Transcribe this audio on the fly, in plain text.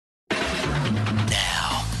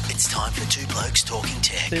time for Two Blokes Talking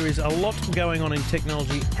Tech. There is a lot going on in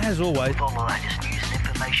technology, as always. All the latest news and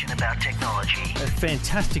information about technology. It's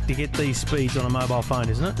fantastic to get these speeds on a mobile phone,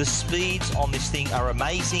 isn't it? The speeds on this thing are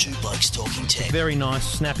amazing. Two Blokes Talking Tech. Very nice,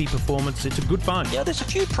 snappy performance. It's a good phone. Yeah, there's a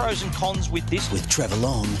few pros and cons with this. With Trevor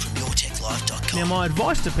Long from YourTechLife.com. Now, my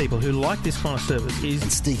advice to people who like this kind of service is...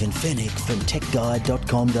 And Stephen Fennick from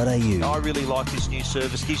TechGuide.com.au. I really like this new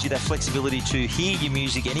service. Gives you that flexibility to hear your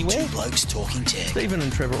music anywhere. Two Blokes Talking Tech. Stephen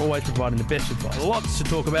and Trevor always providing the best advice. Lots to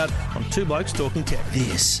talk about on Two Blokes Talking Tech.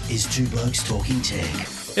 This is Two Blokes Talking Tech.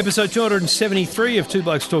 Episode 273 of Two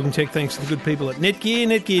Blokes Talking Tech, thanks to the good people at Netgear,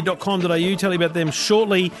 netgear.com.au. Tell you about them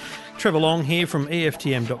shortly. Trevor Long here from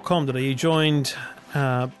EFTM.com.au, joined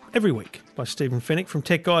every week by Stephen Fennick from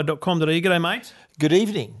techguide.com.au. G'day, mate. Good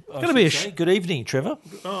evening. Good evening, Trevor.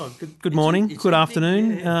 Oh, good morning, good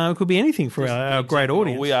afternoon. It could be anything for our great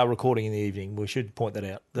audience. We are recording in the evening. We should point that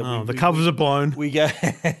out. The covers are blown. We go.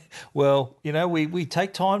 Well, you know, we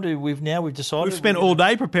take time to. We've decided we've spent all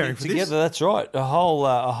day preparing for together. this. That's right. A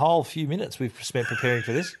whole few minutes we've spent preparing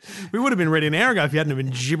for this. We would have been ready an hour ago if you hadn't have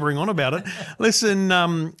been gibbering on about it. Listen,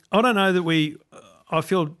 I don't know that I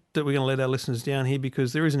feel that we're going to let our listeners down here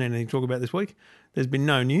because there isn't anything to talk about this week. There's been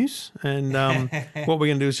no news, and what we're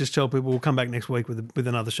going to do is just tell people we'll come back next week with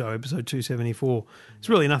another show, episode 274. There's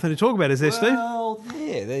really nothing to talk about, is there, Steve? Well,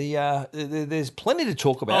 yeah, there's plenty to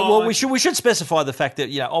talk about. Well, we should specify the fact that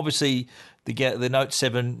obviously the Note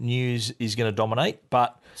 7 news is going to dominate,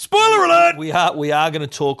 but spoiler alert! We are going to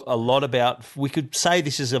talk a lot about. We could say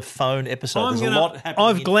this is a phone episode. There's a lot happening.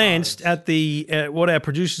 I've glanced at what our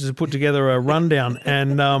producers have put together, a rundown,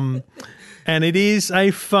 and it is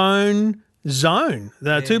a phone zone.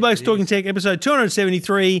 The Two Blokes Talking Tech, episode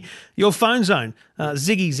 273, your phone zone.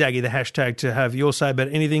 Ziggy Zaggy, the hashtag to have your say about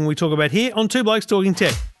anything we talk about here on Two Blokes Talking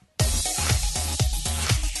Tech.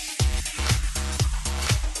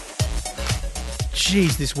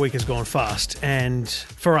 Geez, this week has gone fast, and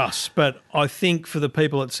for us, but I think for the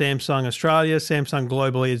people at Samsung Australia, Samsung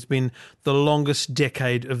globally, it's been the longest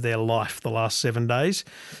decade of their life, the last 7 days.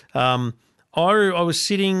 I was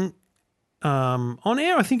sitting on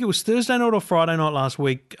air, I think it was Thursday night or Friday night last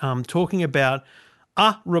week, talking about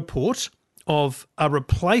a report of a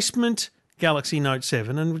replacement Galaxy Note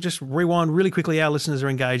 7. And we'll just rewind really quickly. Our listeners are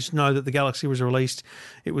engaged, know that the Galaxy was released.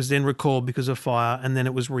 It was then recalled because of fire, and then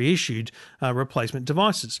it was reissued replacement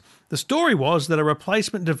devices. The story was that a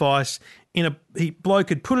replacement device, bloke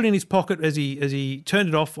had put it in his pocket as he turned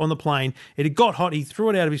it off on the plane. It had got hot. He threw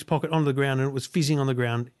it out of his pocket onto the ground, and it was fizzing on the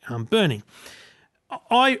ground, burning.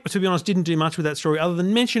 I, to be honest, didn't do much with that story other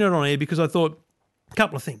than mention it on air because I thought a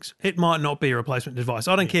couple of things. It might not be a replacement device.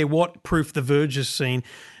 I don't care what proof The Verge has seen.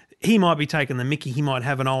 He might be taking the mickey. He might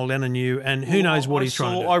have an old and a new, and who knows what he's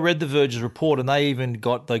trying to do. I read The Verge's report, and they even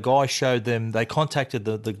got the guy showed them. They contacted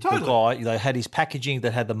the guy. They had his packaging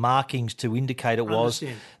that had the markings to indicate it was.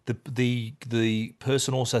 The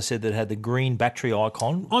person also said that it had the green battery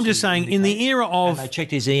icon. I'm just saying, in the era of... And they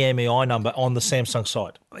checked his EMEI number on the Samsung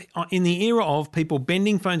site. In the era of people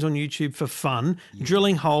bending phones on YouTube for fun,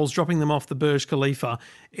 drilling holes, dropping them off the Burj Khalifa,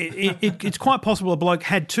 it's quite possible a bloke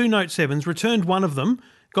had two Note 7s, returned one of them,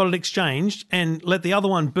 got it exchanged, and let the other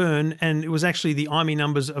one burn, and it was actually the IMEI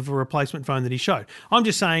numbers of a replacement phone that he showed. I'm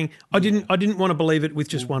just saying, I didn't want to believe it with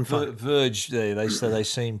just one phone. Verge, they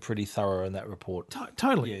seem pretty thorough in that report.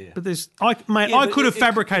 Totally. Yeah. But I could have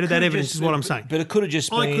fabricated that evidence, is what I'm saying. But it could have just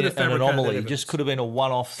been an anomaly. It just could have been a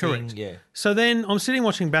one-off thing. Yeah. So then I'm sitting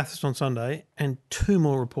watching Bathurst on Sunday, and two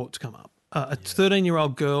more reports come up. A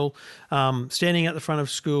 13-year-old girl standing at the front of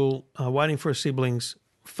school, waiting for her siblings,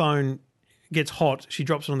 phone gets hot, she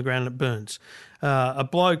drops it on the ground and it burns. A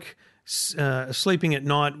bloke sleeping at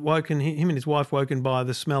night, him and his wife woken by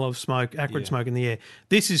the smell of smoke, acrid smoke in the air.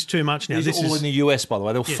 This is too much now. This is all in the US, by the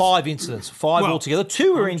way. There were 5 incidents, altogether.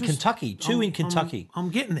 Two were in Kentucky. I'm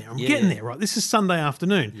getting there. I'm getting there, right? This is Sunday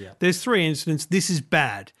afternoon. Yeah. There's 3 incidents. This is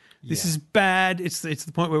bad. This is bad. It's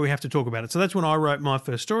the point where we have to talk about it. So that's when I wrote my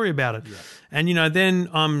first story about it. Yeah. And,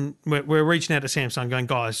 then we're reaching out to Samsung going,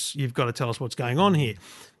 guys, you've got to tell us what's going on here.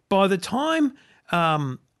 By the time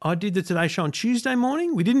I did the Today Show on Tuesday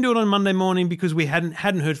morning, we didn't do it on Monday morning because we hadn't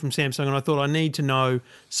heard from Samsung, and I thought I need to know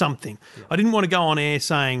something. Yeah. I didn't want to go on air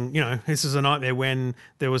saying, this is a nightmare when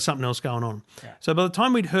there was something else going on. Yeah. So by the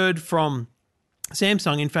time we'd heard from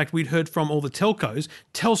Samsung, in fact, we'd heard from all the telcos.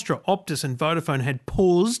 Telstra, Optus and Vodafone had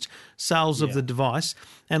paused sales of the device.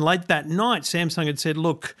 And late that night, Samsung had said,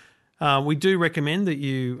 look, We do recommend that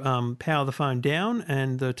you power the phone down,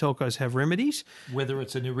 and the telcos have remedies. Whether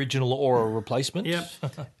it's an original or a replacement. Yep.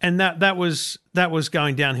 And that was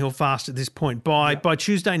going downhill fast at this point. By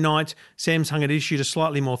Tuesday night, Samsung had issued a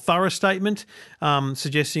slightly more thorough statement,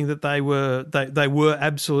 suggesting that they were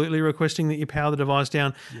absolutely requesting that you power the device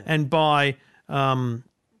down. Yeah. And by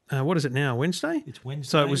what is it now? Wednesday? It's Wednesday.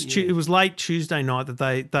 So it was late Tuesday night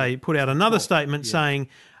that they put out another statement saying,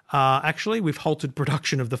 actually, we've halted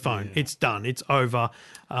production of the phone. Yeah. It's done. It's over.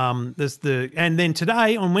 And then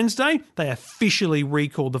today, on Wednesday, they officially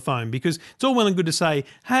recalled the phone, because it's all well and good to say,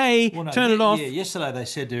 hey, turn it off. Yeah, yesterday they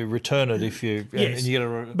said to return it if you... Yes. And you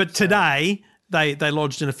gotta, but today... They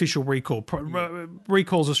lodged an official recall.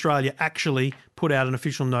 Recalls Australia actually put out an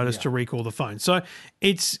official notice to recall the phone. So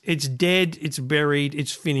it's dead, it's buried,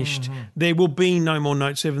 it's finished. Mm-hmm. There will be no more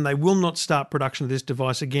Note 7. They will not start production of this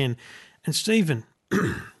device again. And Stephen,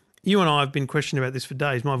 you and I have been questioning about this for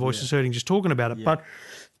days. My voice is hurting just talking about it. Yeah. But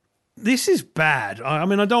this is bad. I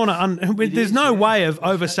mean, I don't want to... there's no way of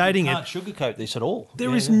overstating it. You can't sugarcoat this at all.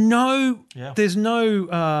 There's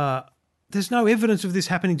no evidence of this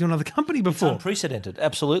happening to another company before. It's unprecedented,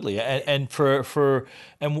 absolutely. And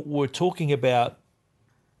we're talking about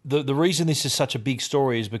the reason this is such a big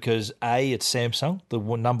story is because it's Samsung, the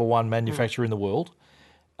number one manufacturer in the world.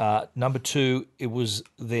 Number two, it was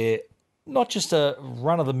their not just a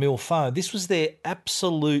run-of-the-mill phone. This was their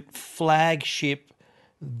absolute flagship,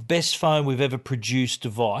 best phone we've ever produced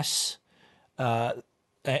device, and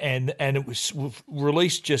it was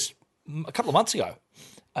released just a couple of months ago.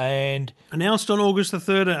 And announced on August the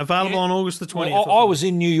 3rd, available on August the 20th. Well, I was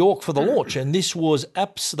in New York for the launch, and this was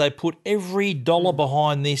they put every dollar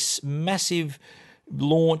behind this massive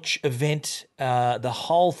launch event. The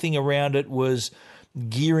whole thing around it was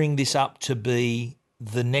gearing this up to be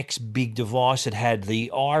the next big device. It had the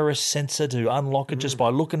iris sensor to unlock it just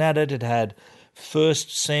by looking at it. It had first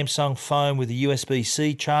Samsung phone with a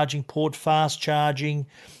USB-C charging port, fast charging,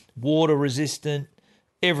 water resistant.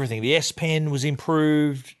 Everything. The S Pen was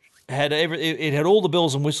improved. It had all the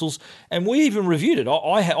bells and whistles, and we even reviewed it.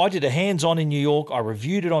 I did a hands-on in New York. I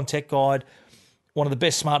reviewed it on Tech Guide. One of the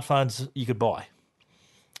best smartphones you could buy.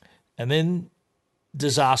 And then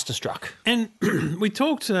disaster struck. And we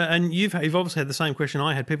talked, and you've obviously had the same question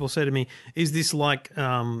I had. People say to me, "Is this like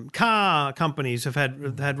car companies have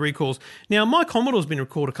had recalls?" Now, my Commodore's been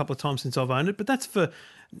recalled a couple of times since I've owned it, but that's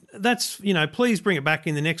please bring it back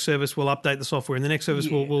in the next service. We'll update the software. In the next service,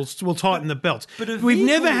 we'll tighten the belts. But we've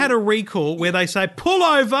never had a recall where they say, pull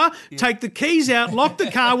over, take the keys out, lock the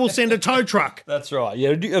car, we'll send a tow truck. That's right.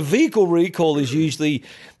 Yeah, a vehicle recall is usually,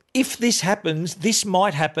 if this happens, this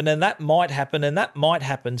might happen, and that might happen, and that might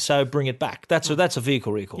happen, so bring it back. That's a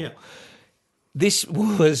vehicle recall. Yeah. This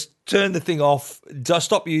was turn the thing off,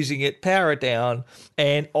 stop using it, power it down.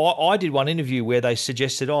 And I did one interview where they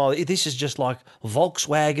suggested, this is just like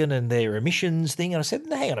Volkswagen and their emissions thing. And I said,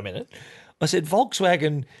 hang on a minute. I said,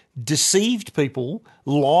 Volkswagen deceived people,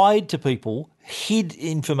 lied to people, hid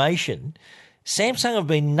information. Samsung have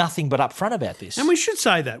been nothing but upfront about this. And we should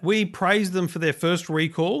say that. We praised them for their first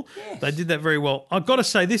recall. Yes. They did that very well. I've got to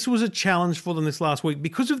say, this was a challenge for them this last week.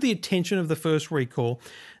 Because of the attention of the first recall,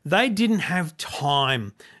 they didn't have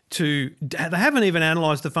time they haven't even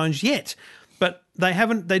analysed the phones yet. But they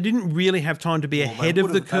didn't really have time to be ahead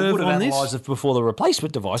of the curve on this. They would have analysed it before the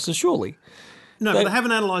replacement devices, surely. No, but they haven't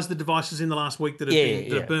analysed the devices in the last week that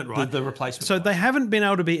have burnt, right? The replacement. So they haven't been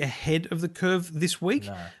able to be ahead of the curve this week,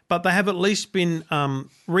 but they have at least been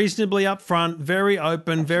reasonably upfront, very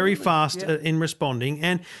open, very fast in responding.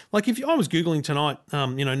 And like I was Googling tonight,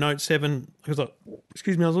 Note 7, because I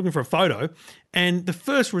was looking for a photo, and the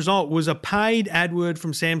first result was a paid AdWord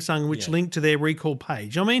from Samsung, which linked to their recall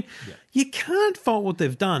page. I mean, you can't fault what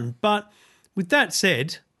they've done, but with that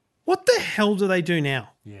said, what the hell do they do now?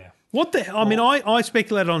 Yeah. What the hell? I mean, I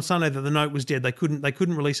speculated on Sunday that the Note was dead. They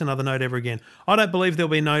couldn't release another Note ever again. I don't believe there'll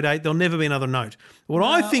be a Note 8. There'll never be another Note.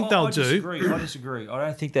 I disagree. I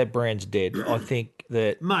don't think that brand's dead. I think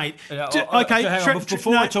that... Mate,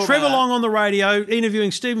 Trevor Long on the radio interviewing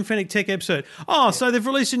Stephen Fenech Tech Episode. So they've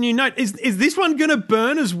released a new Note. Is this one going to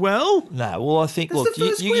burn as well? No, well, I think... Look,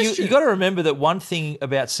 you got to remember that one thing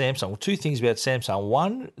about Samsung, two things about Samsung.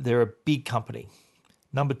 One, they're a big company.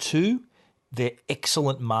 Number two, they're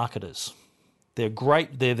excellent marketers. They're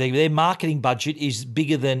great. Their marketing budget is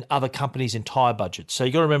bigger than other companies' entire budget. So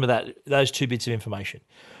you got to remember those two bits of information.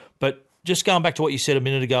 But just going back to what you said a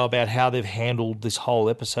minute ago about how they've handled this whole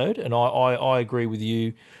episode, and I agree with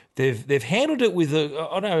you. They've handled it with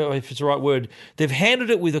I don't know if it's the right word. They've handled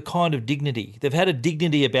it with a kind of dignity. They've had a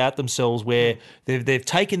dignity about themselves where they've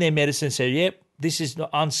taken their medicine and said, "Yep, this is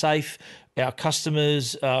unsafe. our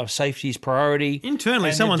customers, safety is priority. Internally,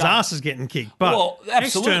 And someone's they've done- ass is getting kicked, but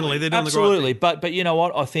externally, they're doing absolutely. the right thing. But you know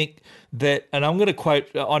what? I think that, and I'm going to quote.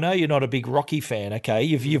 I know you're not a big Rocky fan. Okay,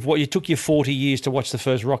 you took your 40 years to watch the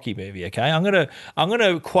first Rocky movie. Okay, I'm going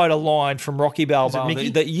to quote a line from Rocky Balboa Mickey?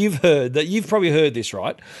 that you've heard. That you've probably heard this,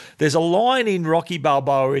 right? There's a line in Rocky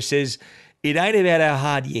Balboa where it says, "It ain't about how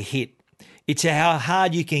hard you hit; it's how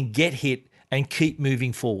hard you can get hit and keep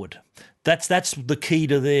moving forward." That's the key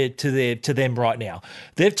to them right now.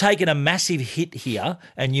 They've taken a massive hit here,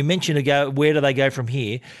 and you mentioned where do they go from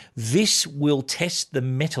here? This will test the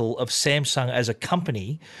mettle of Samsung as a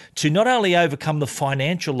company to not only overcome the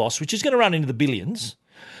financial loss, which is going to run into the billions,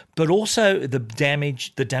 but also the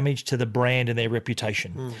damage to the brand and their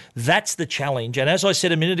reputation. That's the challenge. And as I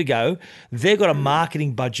said a minute ago, they've got a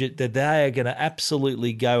marketing budget that they are going to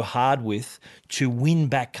absolutely go hard with to win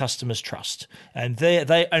back customers' trust. And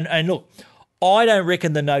and look, I don't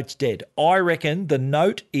reckon the Note's dead. I reckon the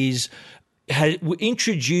Note has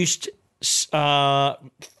introduced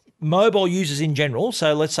mobile users in general.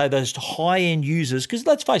 So let's say those high-end users, because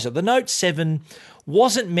let's face it, the Note 7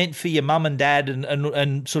 wasn't meant for your mum and dad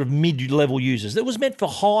and sort of mid-level users. It was meant for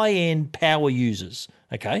high-end power users,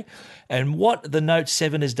 okay? And what the Note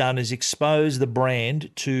 7 has done is expose the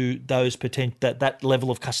brand to those that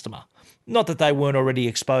level of customer. Not that they weren't already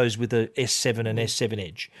exposed with the S7 and S7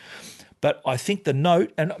 Edge. But I think the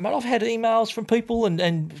Note, and I've had emails from people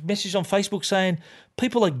and messages on Facebook saying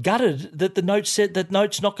people are gutted that the Note said that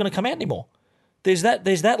Note's not going to come out anymore. There's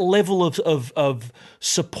that level of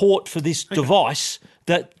support for this device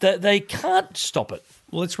that they can't stop it.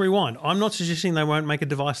 Well, let's rewind. I'm not suggesting they won't make a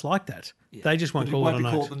device like that. Yeah. They just won't call it a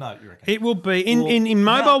Note. The Note, you reckon? It will be in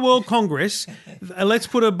Mobile World Congress. Let's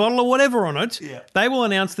put a bottle of whatever on it. Yeah. They will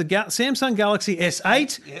announce the Samsung Galaxy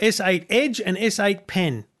S8, S8 Edge, and S8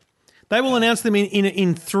 Pen. They will announce them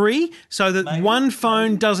in three, so that one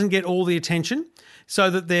phone doesn't get all the attention, so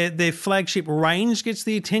that their flagship range gets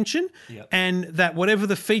the attention, and that whatever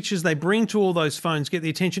the features they bring to all those phones get the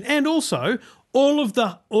attention, and also all of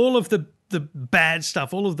the bad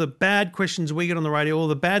stuff, all of the bad questions we get on the radio, all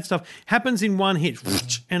the bad stuff happens in one hit,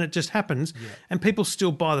 and it just happens, and people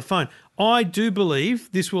still buy the phone. I do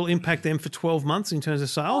believe this will impact them for 12 months in terms of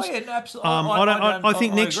sales. Oh, yeah, absolutely. I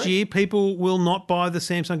think next year people will not buy the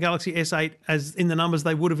Samsung Galaxy S8 as in the numbers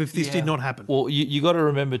they would have if this did not happen. Well, you got to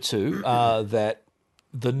remember too that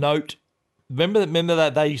the Note. Remember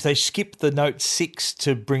that they skipped the Note 6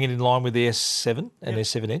 to bring it in line with the S7 and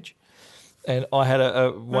S7 Edge. And I had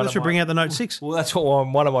bring out the Note 6. Well, that's what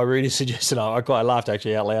one of my readers suggested. I laughed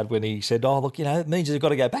actually out loud when he said, "Oh, look, it means they've got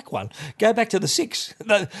to go back one. Go back to the 6.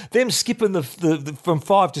 Them skipping the from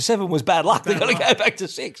 5 to 7 was bad luck. They've got to go back to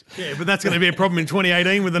 6. Yeah, but that's going to be a problem in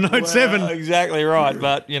 2018 with the Note 7. Exactly right.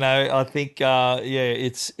 But I think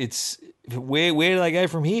it's where do they go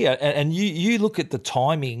from here? And you look at the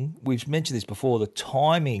timing. We've mentioned this before. The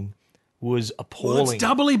timing was appalling. Well, it's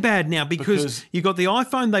doubly bad now because you've got the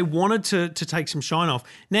iPhone they wanted to take some shine off.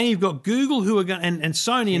 Now you've got Google who are going and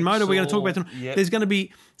Sony and Moto. We're going to talk about them. Yep. There's going to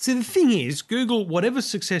be. See, the thing is, Google, whatever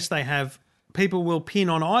success they have, people will pin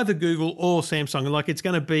on either Google or Samsung. Like it's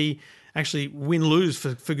going to be actually win-lose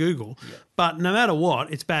for Google. Yep. But no matter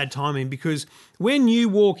what, it's bad timing because when you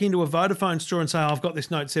walk into a Vodafone store and say, "I've got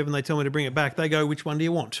this Note 7," they tell me to bring it back. They go, "Which one do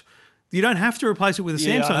you want?" You don't have to replace it with a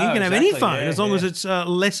Samsung. You can have any phone as long as it's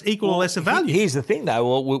less equal or lesser value. Here's the thing,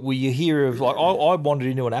 though. Well, you hear of like I wandered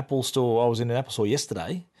into an Apple store. I was in an Apple store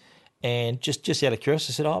yesterday, and just out of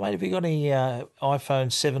curiosity, I said, "Oh, mate, have you got any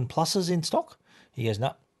iPhone 7 Pluses in stock?" He goes,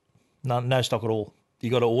 "No stock at all. You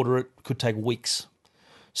got to order it. Could take weeks."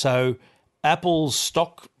 So Apple's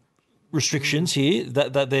stock restrictions here,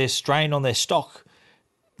 that they're strained on their stock,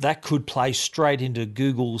 that could play straight into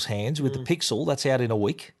Google's hands with the Pixel. That's out in a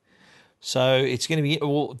week. So it's going to be.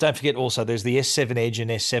 Well, don't forget also there's the S7 Edge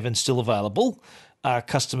and S7 still available.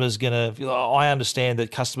 Customers going to. I understand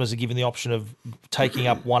that customers are given the option of taking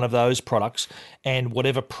up one of those products, and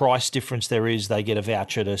whatever price difference there is, they get a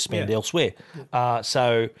voucher to spend elsewhere.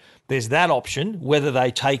 So there's that option. Whether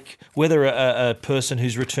a person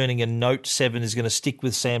who's returning a Note 7 is going to stick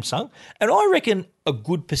with Samsung, and I reckon a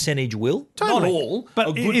good percentage will. Totally. Not all,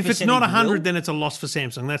 but if it's not 100, then it's a loss for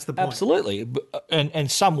Samsung. That's the point. Absolutely,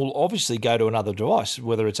 and some will obviously go to another device,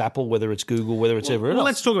 whether it's Apple, whether it's Google, whether it's everyone else.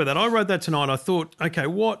 Let's talk about that. I wrote that tonight. I thought, okay,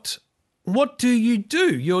 what do?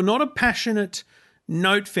 You're not a passionate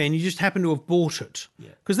Note fan. You just happen to have bought it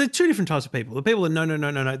because they're two different types of people. The people that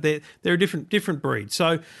no, they're a different breed.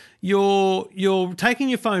 So you're taking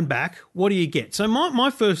your phone back. What do you get? So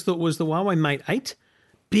my first thought was the Huawei Mate 8.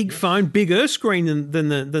 Big phone, bigger screen than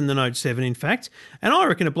the Note 7, in fact. And I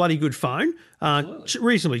reckon a bloody good phone.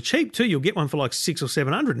 reasonably cheap too. You'll get one for like $600 or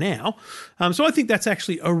 $700 now. So I think that's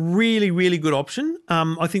actually a really, really good option.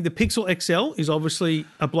 I think the Pixel XL is obviously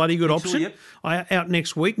a bloody good option. Yep. Out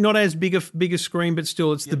next week. Not as big a screen, but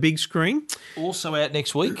still it's the big screen. Also out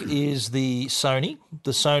next week is the Sony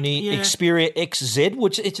Xperia XZ,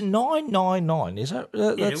 which it's $999. Is that?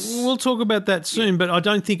 We'll talk about that soon, but I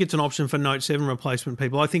don't think it's an option for Note 7 replacement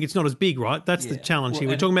people. I think it's not as big, right? That's the challenge here.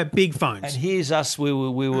 We're talking about big phones. And here's us. We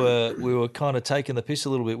were kind of taking the piss a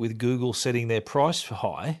little bit with Google setting their price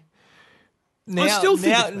high. Now, I still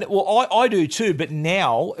think I do too, but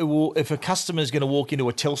now if a customer is going to walk into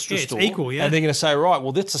a Telstra store equal, and they're going to say, right,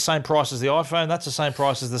 well, that's the same price as the iPhone, that's the same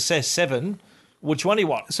price as the S7, which one do you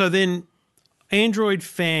want? So then Android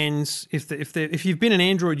fans, if you've been an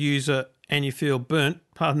Android user and you feel burnt,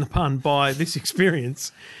 pardon the pun, by this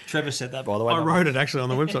experience. Trevor said that, by the way. I wrote it actually on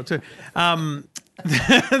the website too.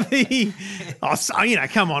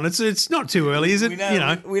 Come on, it's not too early, is it?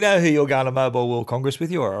 We know who you're going to Mobile World Congress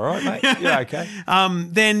with. You're all right, mate. You're okay.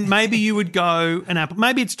 Then maybe you would go an Apple.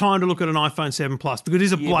 Maybe it's time to look at an iPhone 7 Plus because it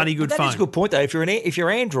is a bloody good phone. That's a good point, though. If you're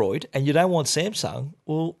Android and you don't want Samsung,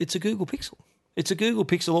 well, it's a Google Pixel. It's a Google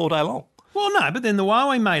Pixel all day long. Well, no, but then the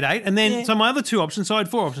Huawei Mate 8, and then so my other two options, so I had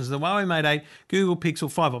four options, the Huawei Mate 8, Google Pixel,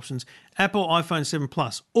 5 options, Apple iPhone 7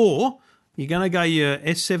 Plus, or you're going to go your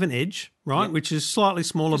S7 Edge, right, which is slightly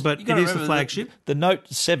smaller, but it is the flagship. The Note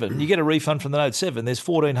 7, you get a refund from the Note 7, there's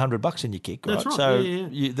 $1,400 in your kick, right? That's right.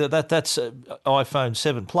 So that's iPhone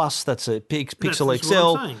 7 Plus, that's a Pixel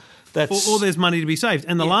XL. Or there's money to be saved.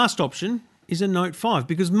 And the last option is a Note 5,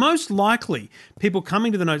 because most likely people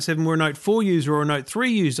coming to the Note 7 were a Note 4 user or a Note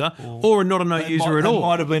 3 user or not a Note user at all. They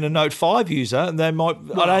might have been a Note 5 user, and they might.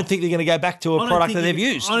 I don't think they're going to go back to a product that they've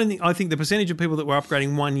used. I think the percentage of people that were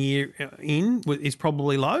upgrading 1 year in is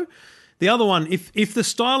probably low. The other one, if the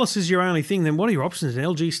stylus is your only thing, then what are your options? An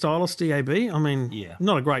LG stylus DAB? I mean,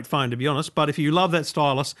 not a great phone to be honest, but if you love that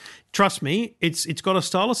stylus, trust me, it's got a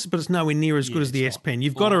stylus, but it's nowhere near as good as the S Pen.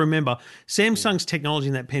 You've got to remember, Samsung's technology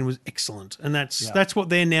in that pen was excellent, and that's what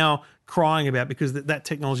they're now crying about, because that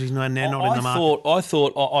technology is now not in the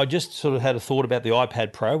market. I just sort of had a thought about the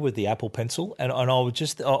iPad Pro with the Apple Pencil, and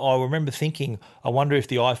I remember thinking, I wonder if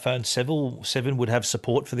the iPhone 7 would have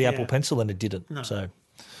support for the Apple Pencil, and it didn't. No. So.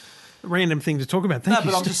 Random thing to talk about. Thank you.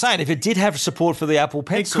 But I'm just saying, if it did have support for the Apple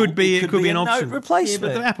Pencil, it could be an option. Note replacement. Yeah,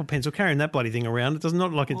 but the Apple Pencil, carrying that bloody thing around, it does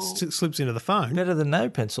not like it slips into the phone. Better than no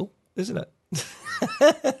pencil, isn't it?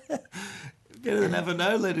 Better than have a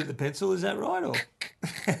no lead in the pencil, is that right? Or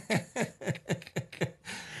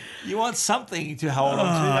you want something to hold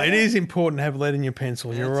on to. It is important to have lead in your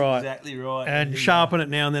pencil. You're right. Exactly right. And sharpen it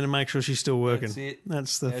now and then and make sure she's still working. That's it.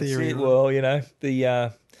 That's the theory. Right? Well,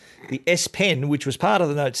 the S Pen, which was part of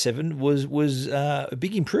the Note 7, was a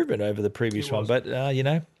big improvement over the previous one. But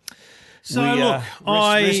So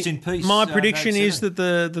rest in peace. My prediction is that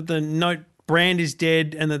the Note brand is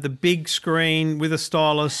dead, and that the big screen with a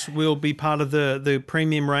stylus will be part of the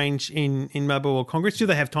premium range in Mobile World Congress. Do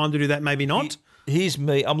they have time to do that? Maybe not. Here's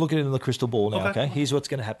me. I'm looking into the crystal ball now. Okay. Here's what's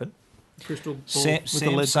going to happen. Crystal ball.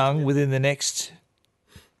 Samsung within the next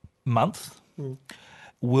month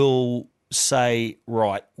will say,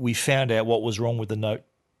 right, we found out what was wrong with the Note.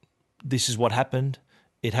 This is what happened.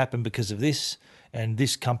 It happened because of this. And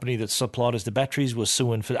this company that supplied us the batteries was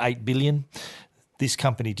suing for $8 billion. This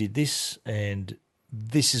company did this, and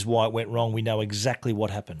this is why it went wrong. We know exactly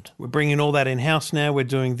what happened. We're bringing all that in-house now. We're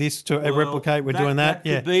doing this to replicate. We're doing that.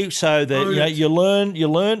 Could be so that you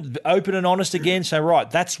learn, open and honest again. So, right,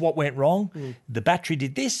 that's what went wrong. The battery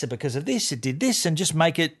did this, and because of this, it did this, and just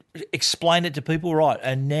explain it to people, right.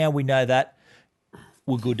 And now we know that.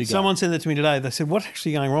 We're good to go. Someone said that to me today. They said, what's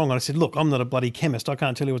actually going wrong? And I said, look, I'm not a bloody chemist. I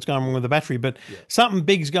can't tell you what's going wrong with the battery, but something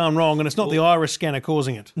big's going wrong, and it's not the iris scanner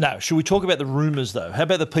causing it. No. Should we talk about the rumours, though? How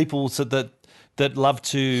about the people that love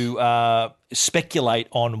to speculate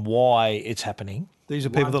on why it's happening? These are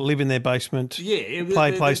people that live in their basement,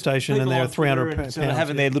 play PlayStation, and they're £300. They're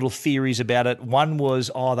having their little theories about it. One was,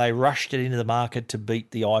 they rushed it into the market to beat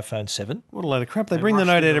the iPhone 7. What a load of crap. They bring the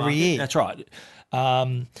Note out every year. That's right.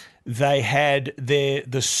 They had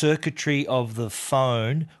the circuitry of the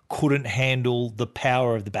phone couldn't handle the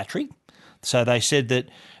power of the battery. So they said that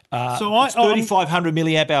it's 3,500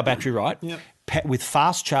 milliamp hour battery, right? Yep. With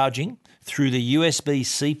fast charging through the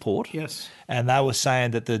USB-C port. Yes. And they were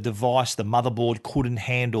saying that the device, the motherboard, couldn't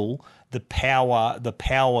handle the power that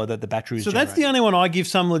the battery was generating. That's the only one I give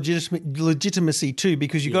some legitimacy to,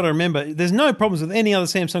 because you've got to remember there's no problems with any other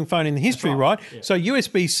Samsung phone in the history, right? Yeah. So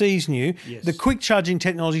USB-C is new. Yes. The quick charging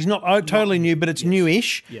technology is not totally new, but it's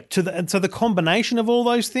newish. Yep. So the combination of all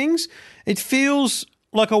those things, it feels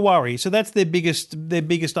like a worry. So that's their biggest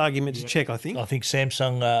argument to check, I think. I think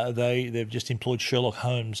Samsung they've just employed Sherlock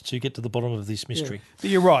Holmes to get to the bottom of this mystery. But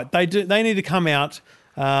you're right. They need to come out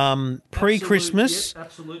pre-Christmas,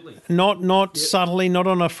 Absolutely. not subtly, not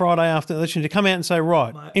on a Friday after election, to come out and say,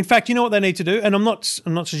 right. In fact, you know what they need to do, and I'm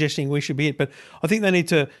not suggesting we should be it, but I think they need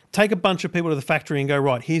to take a bunch of people to the factory and go,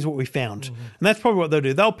 right, here's what we found, and that's probably what they'll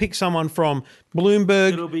do. They'll pick someone from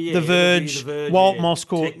Bloomberg, The Verge, Walt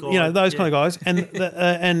Mosscourt, those kind of guys,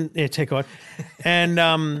 and Tech Guide,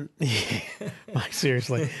 and mate,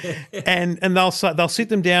 seriously, and they'll sit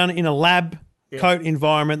them down in a lab coat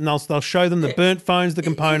environment, and they'll show them the burnt phones, the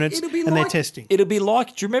components, and their testing. It'll be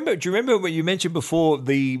like, do you remember what you mentioned before?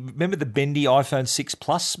 Remember the bendy iPhone 6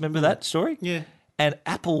 Plus? Remember that story? Yeah. And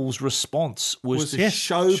Apple's response was to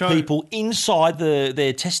show people inside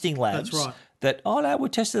their testing labs. That's right. That, oh no, we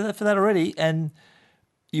tested that for that already. And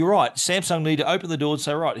you're right. Samsung need to open the door and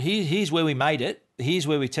say, right, here's where we made it. Here's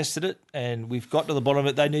where we tested it, and we've got to the bottom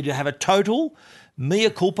of it. They need to have a total mea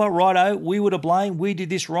culpa, righto, we were to blame, we did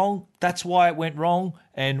this wrong, that's why it went wrong,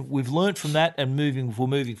 and we've learnt from that and we're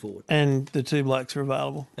moving forward. And the two blokes are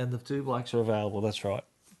available. That's right.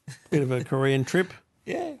 Bit of a Korean trip.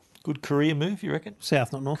 Yeah, good Korea move, you reckon?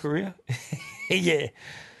 South, not north. Korea? Yeah.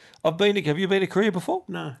 Have you been to Korea before?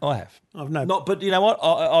 No. I have. But you know what?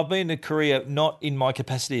 I've been to Korea not in my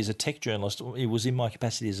capacity as a tech journalist, it was in my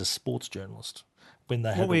capacity as a sports journalist. When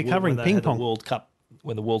they had the World Cup,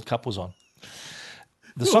 when the World Cup was on.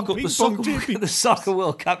 The soccer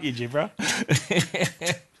World Cup, you gibber.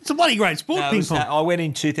 It's a bloody great sport, ping pong. I went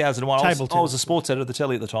in 2001. I was a sports editor of the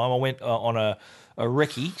telly at the time. I went on a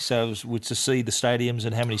recce, so it was to see the stadiums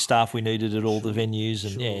and how many staff we needed at all the venues.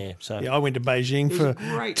 And I went to Beijing for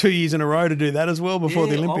 2 years in a row to do that as well before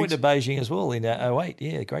the Olympics. I went to Beijing as well in 2008.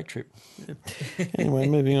 Yeah, great trip. Yeah. Anyway,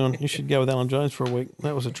 moving on. You should go with Alan Jones for a week.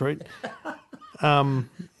 That was a treat.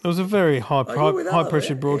 It was a very high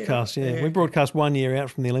pressure broadcast. Yeah, we broadcast 1 year out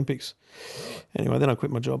from the Olympics. Anyway, then I quit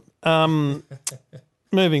my job.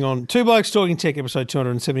 Moving on. Two Blokes Talking Tech, episode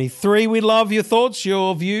 273. We love your thoughts,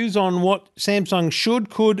 your views on what Samsung should,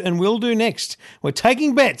 could, and will do next. We're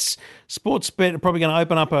taking bets. Sportsbet are probably going to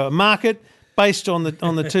open up a market based on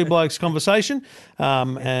the Two Blokes conversation,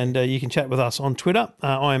 and you can chat with us on Twitter.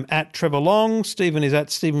 I'm at Trevor Long. Stephen is at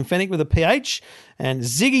Stephen Fennick with a PH, and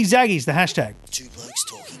Ziggy Zaggy's the hashtag. Two Blokes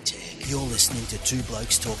Talking Tech. You're listening to Two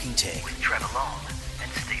Blokes Talking Tech with Trevor Long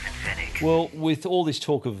and Stephen Fennick. Well, with all this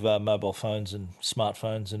talk of mobile phones and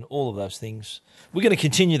smartphones and all of those things, we're going to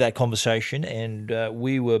continue that conversation, and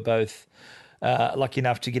we were both lucky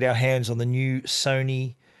enough to get our hands on the new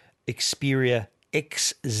Sony Xperia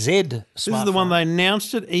XZ smartphone. This is the one they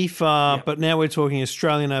announced at IFA, but now we're talking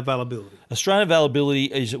Australian availability. Australian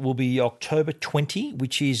availability will be October 20,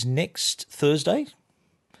 which is next Thursday.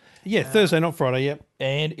 Yeah, Thursday, not Friday, yep.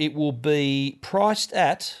 And it will be priced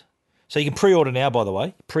at, so you can pre-order now, by the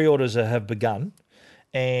way. Pre-orders have begun.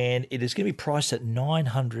 And it is going to be priced at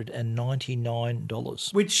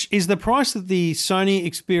 $999. Which is the price that the Sony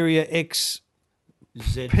Xperia X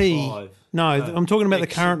Z5. No, I'm talking about the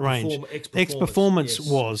current range. X Performance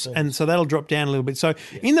was, and so that'll drop down a little bit. So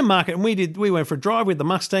in the market, and we went for a drive with the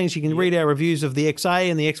Mustangs. You can read our reviews of the XA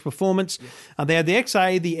and the X Performance. They had the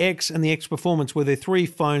XA, the X, and the X Performance were their three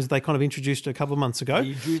phones they kind of introduced a couple of months ago.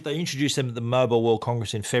 They introduced them at the Mobile World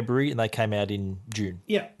Congress in February, and they came out in June.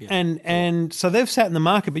 Yeah. And so they've sat in the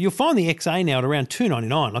market, but you'll find the XA now at around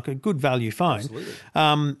 $299, like a good value phone. Absolutely.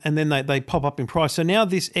 And then they pop up in price. So now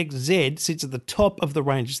this XZ sits at the top of the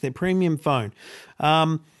range. It's their premium phone.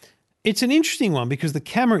 It's an interesting one because the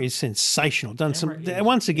camera is sensational.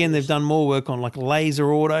 Once again, they've done more work on like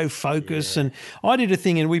laser auto focus, and I did a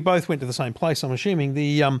thing, and we both went to the same place. I'm assuming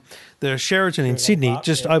the Sheraton in Sydney,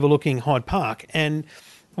 overlooking Hyde Park. And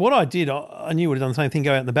what I did, I knew I would have done the same thing,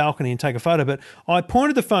 go out in the balcony and take a photo, but I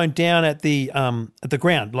pointed the phone down at the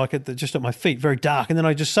ground, like just at my feet, very dark, and then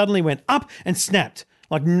I just suddenly went up and snapped.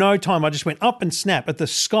 Like no time, I just went up and snap at the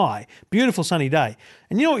sky. Beautiful sunny day.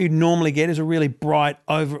 And you know what you'd normally get is a really bright,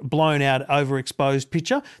 blown out, overexposed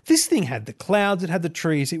picture. This thing had the clouds, it had the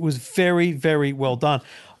trees. It was very, very well done.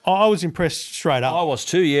 I was impressed straight up. I was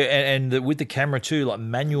too, yeah. And with the camera too, like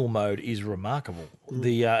manual mode is remarkable.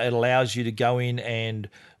 It allows you to go in and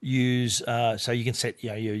use, so you can set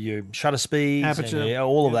your shutter speeds, aperture, and,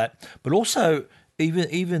 all of that. But also,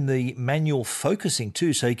 even the manual focusing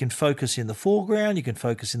too, so you can focus in the foreground, you can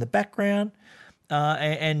focus in the background,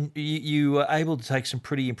 and you were able to take some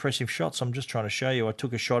pretty impressive shots. I'm just trying to show you. I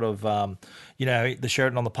took a shot of, the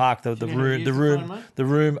Sheraton on the Park, the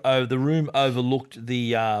room overlooked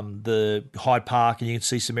the Hyde Park, and you can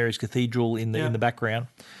see St Mary's Cathedral in the background,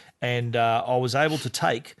 and I was able to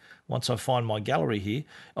take once I find my gallery here,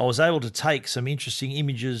 I was able to take some interesting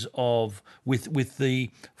images of with the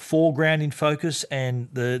foreground in focus and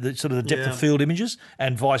the sort of the depth of field images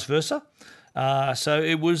and vice versa. So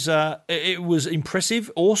it was impressive.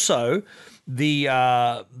 Also,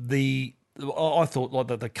 I thought like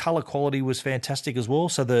the color quality was fantastic as well.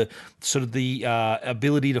 So the sort of the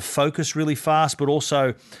ability to focus really fast, but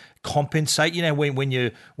also compensate. You know,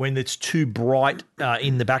 when it's too bright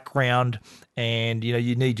in the background, and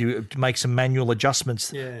you need to make some manual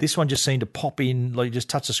adjustments. Yeah. This one just seemed to pop in, like you just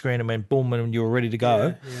touch the screen and went boom, and you were ready to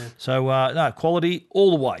go. Yeah. So no, quality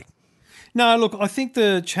all the way. No, look, I think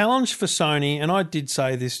the challenge for Sony, and I did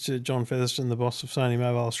say this to John Featherston, the boss of Sony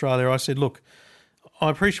Mobile Australia, I said, look, I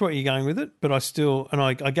appreciate where you're going with it, but I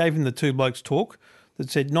gave him the Two Blokes talk that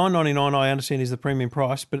said $9.99 I understand is the premium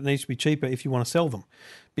price, but it needs to be cheaper if you want to sell them,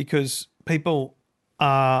 because people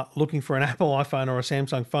are looking for an Apple iPhone or a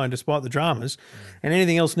Samsung phone despite the dramas, and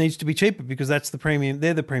anything else needs to be cheaper because that's the premium.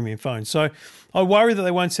 They're the premium phone. So I worry that they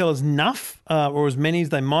won't sell as enough or as many as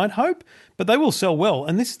they might hope, but they will sell well.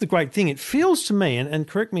 And this is the great thing. It feels to me, and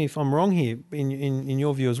correct me if I'm wrong here in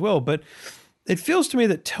your view as well, but it feels to me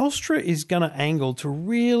that Telstra is going to angle to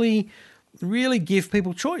really give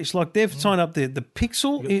people choice. Like they've signed up the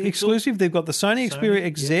Pixel exclusive. They've got the Sony Xperia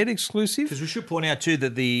XZ exclusive. Because we should point out too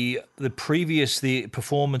that the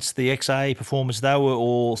performance, the XA performance, they were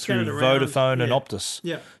all through Vodafone and Optus.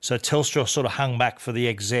 Yeah. So Telstra sort of hung back for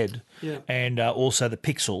the XZ and also the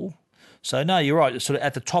Pixel. So, no, you're right. Sort of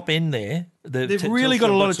at the top end there. They've really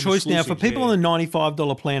got a lot of choice now. For people on the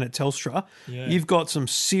 $95 plan at Telstra, you've got some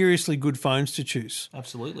seriously good phones to choose.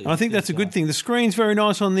 Absolutely. And I think that's a good thing. The screen's very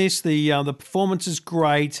nice on this. The performance is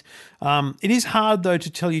great. It is hard, though, to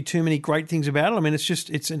tell you too many great things about it. I mean,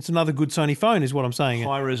 it's another good Sony phone is what I'm saying.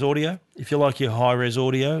 High-res audio. If you like your high-res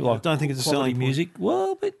audio. Like I don't think it's a selling music.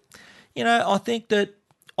 Well, but, I think that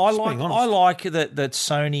I like that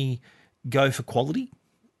Sony go for quality.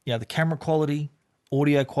 The camera quality,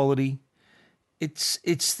 audio quality,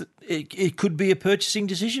 it could be a purchasing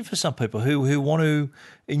decision for some people who want to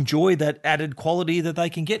enjoy that added quality that they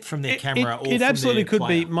can get from their camera. It absolutely could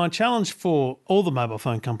be. My challenge for all the mobile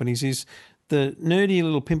phone companies is the nerdy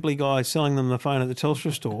little pimply guy selling them the phone at the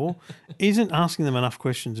Telstra store isn't asking them enough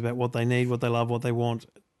questions about what they need, what they love, what they want,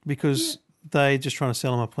 because they're just trying to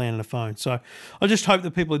sell them a plan and a phone. So I just hope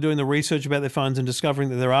that people are doing the research about their phones and discovering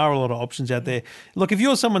that there are a lot of options out there. Look, if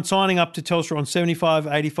you're someone signing up to Telstra on $75,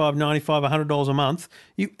 $85, $95, $100 a month,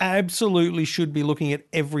 you absolutely should be looking at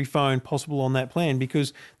every phone possible on that plan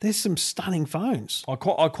because there's some stunning phones. I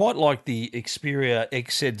quite like the Xperia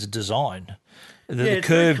XZ's design. The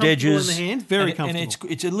curved edges, in the hand, very comfortable,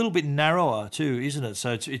 and it's a little bit narrower too, isn't it?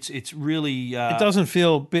 So it's really it doesn't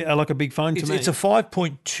feel like a big phone to me. It's a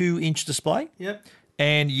 5.2 inch display,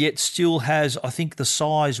 and yet still has, I think, the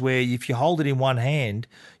size where if you hold it in one hand,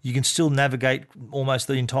 you can still navigate almost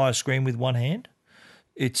the entire screen with one hand.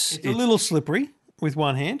 It's a little slippery with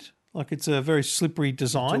one hand, like it's a very slippery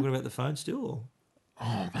design. Talking about the phone still. Or?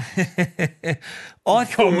 Oh, I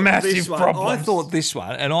thought massive problems. I thought this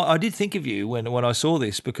one, and I did think of you when I saw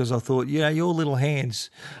this because I thought, your little hands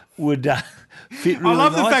would fit really I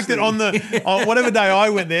love nicely. the fact that on whatever day I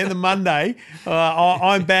went there, the Monday,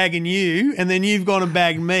 I'm bagging you, and then you've gone and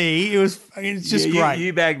bagged me. It's just great.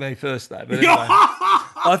 You bagged me first though, but anyway.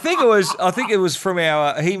 I think it was from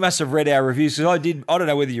he must have read our reviews because I don't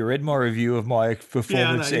know whether you read my review of my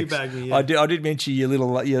performance. Yeah, you bagged me. Yeah. I did mention your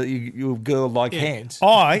little your girl like hands.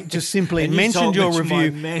 I just simply mentioned your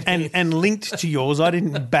review and linked to yours. I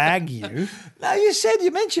didn't bag you. No,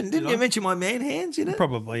 you mentioned, didn't you? Mention my man hands in it?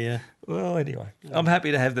 Probably, yeah. Well, anyway, I'm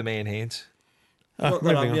happy to have the man hands. I'm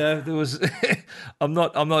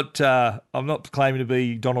not claiming to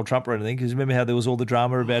be Donald Trump or anything because remember how there was all the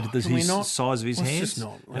drama about the size of his hands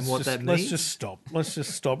and what that means. Let's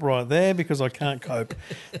just stop right there because I can't cope.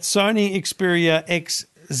 Sony Xperia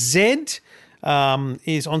XZ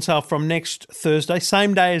is on sale from next Thursday,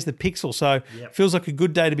 same day as the Pixel. So it feels like a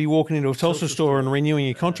good day to be walking into a Telstra store and renewing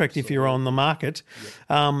your contract if you're on the market.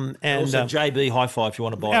 And also JB Hi-Fi if you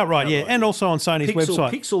want to buy it. Outright, yeah. And also on Sony's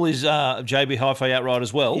website. Pixel is JB Hi-Fi outright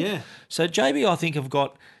as well. Yeah. So JB, I think, have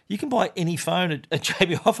got... You can buy any phone at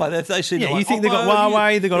JB Hi-Fi. They said, you think they've got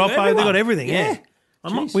Huawei, they've got Oppo, they've got everything, yeah.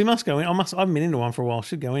 We must go in. I haven't been into one for a while.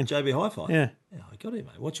 Should go in. JB Hi-Fi? Yeah. I got it,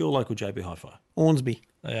 mate. What's your local JB Hi-Fi? Hornsby.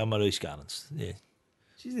 Yeah, I'm at East Gardens. Yeah.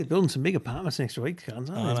 Geez, they're building some big apartments next to East Gardens,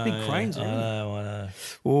 aren't they? There's big cranes there. I know.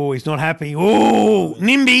 Oh, he's not happy. Oh,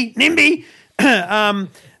 NIMBY.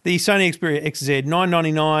 The Sony Xperia XZ,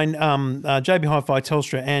 $999, JB Hi-Fi,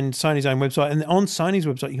 Telstra, and Sony's own website. And on Sony's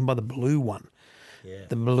website, you can buy the blue one. Yeah.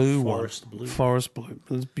 The blue Forest one. blue. Forest blue.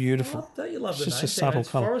 It's beautiful. Don't you love It's the just names? a subtle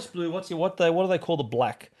colour. Forest blue. What do they call the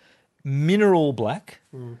black? Mineral black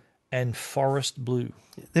Hmm. and forest blue.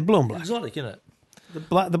 They're blue and black. Exotic, isn't it?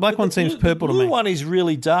 The black one seems purple the to blue me. one is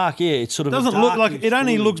really dark. Yeah, it's sort of Doesn't look like it.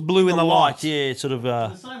 Only looks blue in the light. Yeah, it's sort of.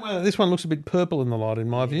 The same way that this one looks a bit purple in the light, in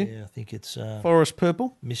my view. Yeah, I think it's Forest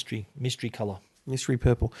purple, mystery colour. mystery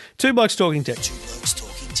purple. Two Blokes Talking Tech. Two Blokes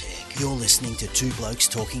Talking Tech. You're listening to Two Blokes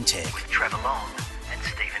Talking Tech with Trevor Long and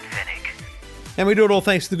Stephen Fennick. And we do it all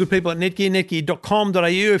thanks to the good people at Netgear, netgear.com.au.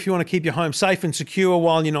 If you want to keep your home safe and secure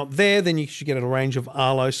while you're not there, then you should get a range of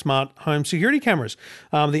Arlo smart home security cameras.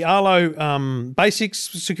 The Arlo basics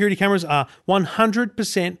security cameras are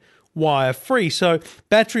 100% wire-free. So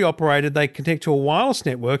battery operated, they connect to a wireless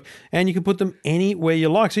network and you can put them anywhere you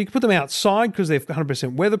like. So you can put them outside because they're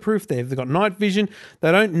 100% weatherproof. They've got night vision.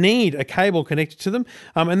 They don't need a cable connected to them.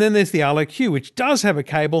 And then there's the Arlo Q, which does have a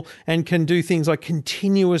cable and can do things like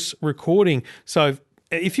continuous recording. So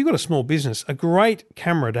if you've got a small business, a great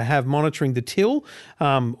camera to have monitoring the till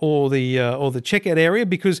or the checkout area,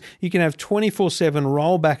 because you can have 24/7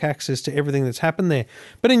 rollback access to everything that's happened there.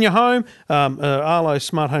 But in your home, Arlo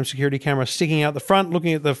smart home security camera sticking out the front,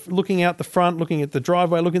 looking out the front, looking at the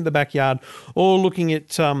driveway, looking at the backyard, or looking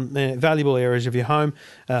at valuable areas of your home.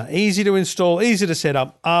 Easy to install, easy to set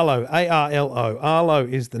up. Arlo, ARLO. Arlo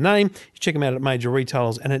is the name. You check them out at major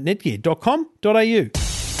retailers and at netgear.com.au.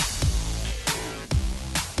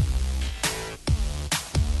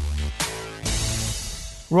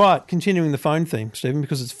 Right, continuing the phone theme, Stephen,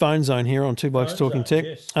 because it's phone zone here on Two Blokes Talking Tech.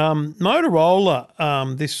 Yes.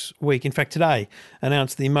 Motorola this week, in fact today,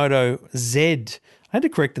 announced the Moto Z. I had to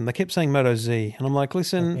correct them. They kept saying Moto Z. And I'm like,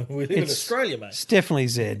 listen, We live in Australia, mate. it's definitely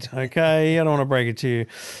Z, okay? I don't want to break it to you.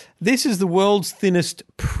 This is the world's thinnest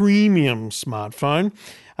premium smartphone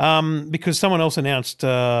because someone else announced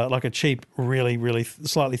like a cheap, really, really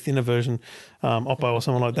slightly thinner version, Oppo or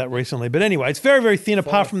something like that recently. But anyway, it's very, very thin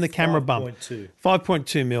apart from the camera bump.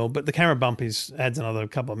 5.2 mil, but the camera bump adds another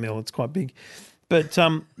couple of mil. It's quite big. But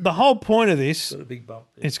the whole point of this... It's got a big bump.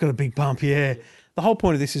 It's got a big bump, yeah. The whole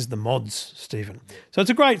point of this is the mods, Stephen. So it's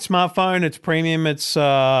a great smartphone. It's premium. It's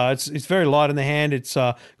very light in the hand. It's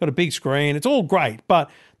got a big screen. It's all great. But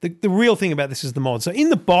the real thing about this is the mods. So in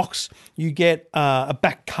the box, you get a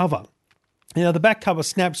back cover. Now, the back cover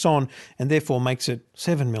snaps on and therefore makes it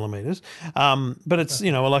 7 millimeters. But it's,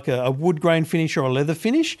 like a wood grain finish or a leather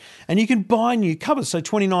finish. And you can buy new covers. So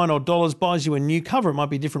 $29 odd buys you a new cover. It might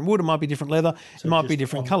be different wood. It might be different leather. It might be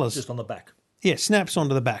different colours. Just on the back. Yeah, snaps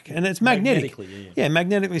onto the back, and it's magnetic. Magnetically, yeah,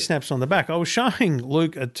 magnetically snaps on the back. I was showing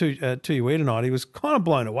Luke at 2UE tonight. He was kind of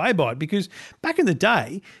blown away by it because back in the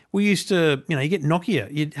day, we used to, you get Nokia.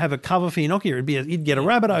 You'd have a cover for your Nokia. You'd get a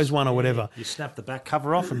Rabbitohs one or whatever. You snap the back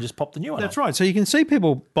cover off and just pop the new one. That's right. So you can see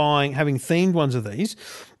people having themed ones of these,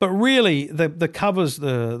 but really the covers,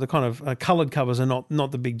 the kind of coloured covers are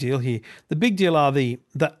not the big deal here. The big deal are the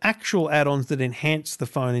actual add-ons that enhance the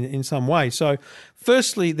phone in some way. So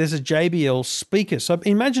firstly, there's a JBL speaker. So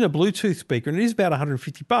imagine a Bluetooth speaker, and it is about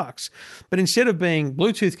 $150. But instead of being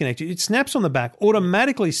Bluetooth connected, it snaps on the back,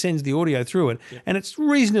 automatically sends the audio through it, and it's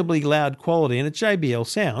reasonably loud quality, and it's JBL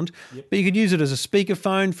sound. But you could use it as a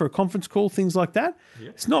speakerphone for a conference call, things like that.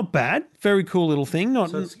 It's not bad. Very cool little thing.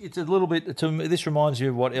 So it's a little bit. This reminds you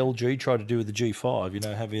of what LG tried to do with the G5.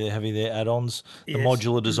 Having their add-ons, the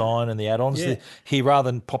modular design, and the add-ons. Yeah. Here,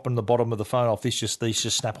 rather than popping the bottom of the phone off, these just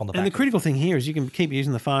snap on the back. And the critical thing here is you can keep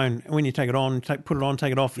using the phone when you take it on, put it on,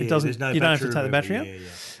 take it off. It doesn't. You don't have to take the battery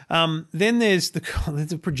out. Then there's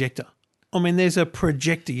there's a projector. I mean, there's a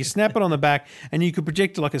projector. You snap it on the back, and you could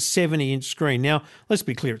project to like a 70-inch screen. Now, let's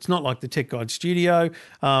be clear. It's not like the Tech Guide Studio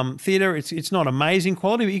Theatre. It's not amazing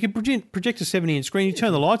quality, but you could project a 70-inch screen. You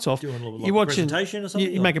turn the lights off. You watch a presentation or something?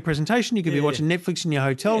 You make a presentation. You could be watching Netflix in your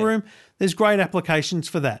hotel room. There's great applications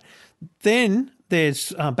for that. Then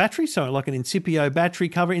there's battery, so like an Incipio battery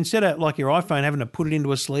cover. Instead of like your iPhone having to put it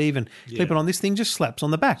into a sleeve and clip it on, this thing just slaps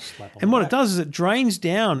on the back. And what it does is it drains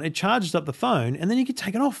down, it charges up the phone, and then you can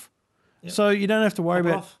take it off. Yep. So you don't have to worry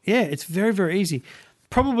about. Yeah, it's very, very easy.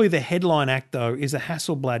 Probably the headline act though is a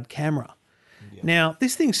Hasselblad camera. Yep. Now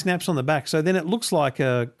this thing snaps on the back, so then it looks like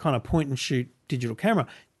a kind of point and shoot digital camera.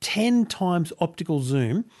 10 times optical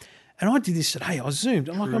zoom, and I did this today. I zoomed.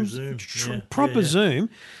 Proper zoom.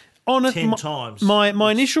 On it, 10 times.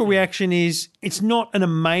 My initial reaction is it's not an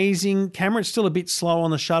amazing camera. It's still a bit slow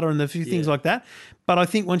on the shutter and a few things like that. But I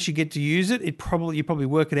think once you get to use it, you probably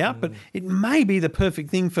work it out. But it may be the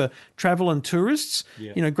perfect thing for travel and tourists.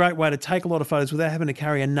 Yeah. Great way to take a lot of photos without having to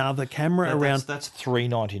carry another camera around. That's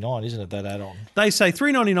 $399, isn't it? That add-on. They say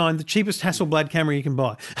 $399, the cheapest Hasselblad camera you can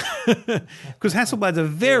buy. Because Hasselblad's a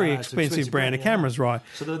very Yeah, it's an expensive expensive brand of brand, yeah. cameras, right?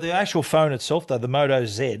 So the actual phone itself, though, the Moto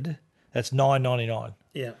Z, that's $999.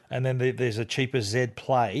 Yeah. And then there's a cheaper Z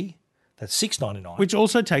Play that's $699. Which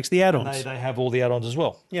also takes the add-ons. They have all the add-ons as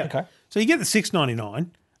well. Yeah. Okay. So you get the $699,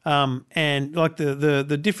 and like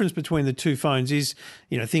the difference between the two phones is,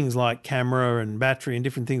 things like camera and battery and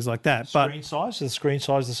different things like that. Screen size? Is the screen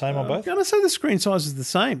size the same on both? I'm going to say the screen size is the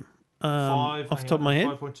same. Off the top of my head.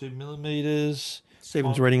 5.2 millimeters.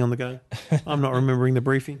 Stephen's reading on the go. I'm not remembering the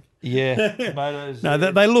briefing. Yeah. Motos. No,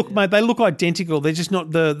 they look, mate. They look identical. They're just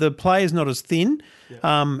not the play is not as thin,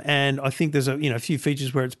 and I think there's a few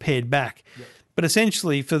features where it's pared back. Yep. But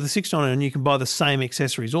essentially, for the $699, you can buy the same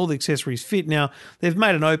accessories. All the accessories fit. Now they've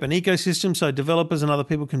made an open ecosystem, so developers and other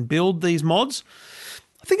people can build these mods.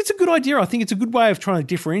 I think it's a good idea. I think it's a good way of trying to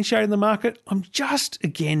differentiate in the market. I'm just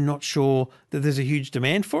again not sure that there's a huge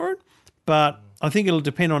demand for it, but I think it'll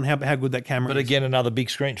depend on how good that camera is. But again, another big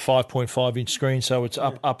screen, 5.5-inch screen, so it's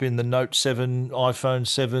up in the Note 7, iPhone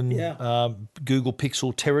 7, Google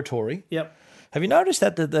Pixel territory. Yep. Have you noticed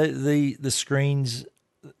that the screens,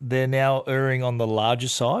 they're now erring on the larger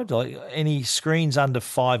side? Like any screens under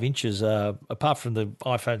 5 inches, apart from the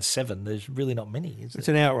iPhone 7, there's really not many, is It's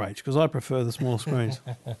there? an outrage because I prefer the small screens.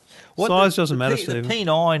 Size doesn't matter, The Stephen.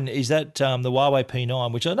 P9, is that the Huawei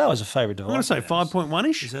P9, which I know is a favourite device? I'm going to say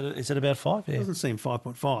 5.1-ish. Is that about 5? Yeah. Doesn't seem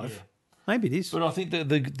 5.5. Maybe it is. But I think that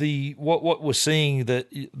the what we're seeing, that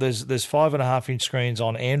there's 5.5-inch screens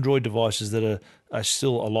on Android devices that are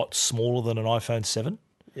still a lot smaller than an iPhone 7,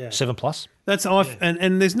 7 Plus. That's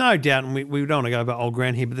and there's no doubt, and we don't want to go about old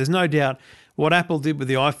ground here, but there's no doubt what Apple did with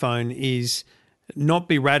the iPhone is not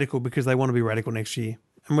be radical because they want to be radical next year.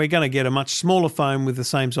 And we're going to get a much smaller phone with the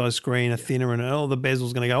same size screen, a thinner, and all the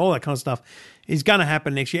bezel's going to go, all that kind of stuff is going to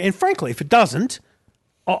happen next year. And frankly, if it doesn't,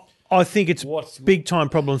 I think it's big time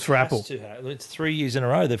problems for Apple. It's 3 years in a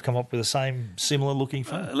row they've come up with the same similar looking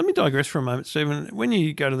phone. Let me digress for a moment, Stephen. When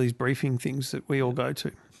you go to these briefing things that we all go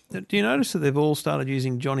to, do you notice that they've all started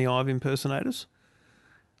using Johnny Ive impersonators?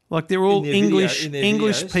 Like they're all English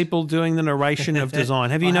videos. people doing the narration of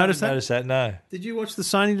design. Have you noticed that? Noticed that? No. Did you watch the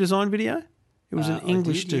Sony design video? It was an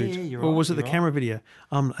English dude. Yeah, or was it the camera video?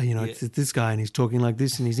 It's this guy and he's talking like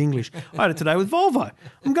this and he's English. I had it today with Volvo.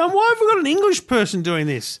 I'm going, why have we got an English person doing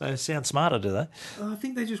this? They sound smarter, do they? I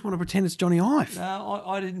think they just want to pretend it's Johnny Ive. No,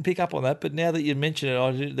 I didn't pick up on that, but now that you mention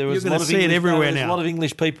it, there was You're gonna see it everywhere now. A lot of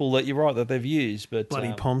English people that you're right that they've used, but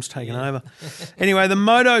Bloody Pom's taken over. Anyway, the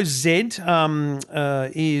Moto Z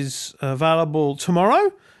is available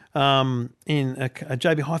tomorrow in a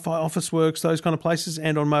JB Hi-Fi, Officeworks, those kind of places,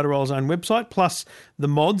 and on Motorola's own website. Plus, the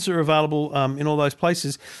mods are available in all those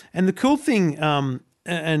places. And the cool thing,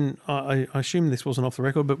 and I assume this wasn't off the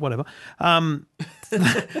record, but whatever. I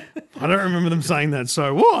don't remember them saying that,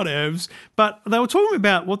 so whatevs. But they were talking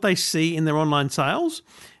about what they see in their online sales.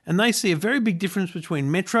 And they see a very big difference between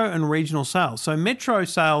metro and regional sales. So metro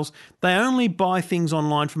sales, they only buy things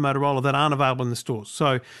online from Motorola that aren't available in the stores.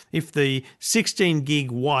 So if the 16 gig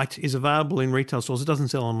white is available in retail stores, it doesn't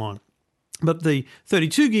sell online. But the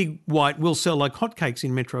 32 gig white will sell like hotcakes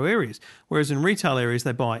in metro areas, whereas in retail areas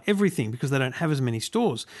they buy everything because they don't have as many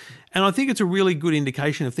stores. And I think it's a really good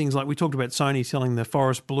indication of things like we talked about Sony selling the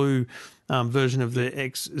forest blue version of the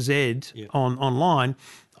XZ online.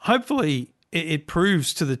 Hopefully it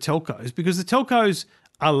proves to the telcos, because the telcos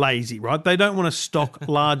are lazy, right? They don't want to stock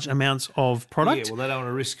large amounts of product. Yeah, well, they don't want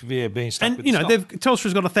to risk being stuck with And, stock.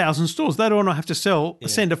 Telstra's got 1,000 stores. They don't want to have to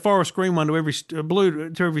send a forest green one to every blue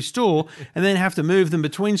to every store and then have to move them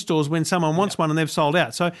between stores when someone wants one and they've sold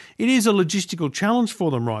out. So it is a logistical challenge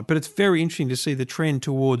for them, right? But it's very interesting to see the trend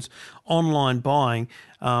towards online buying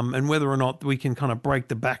and whether or not we can kind of break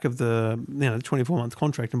the back of the 24-month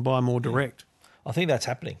contract and buy more direct. I think that's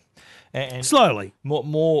happening. And slowly,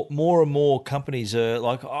 more and more companies are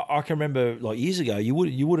like. I can remember like years ago,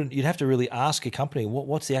 you'd have to really ask a company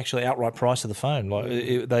what's the actual outright price of the phone.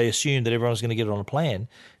 Like they assumed that everyone was going to get it on a plan.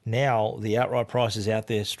 Now the outright price is out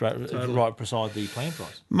there right beside the plan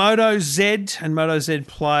price. Moto Z and Moto Z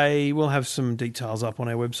Play. We'll have some details up on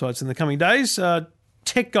our websites in the coming days.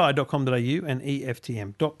 Techguide.com.au and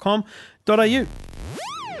EFTM.com.au.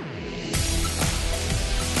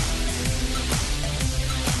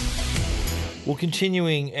 Well,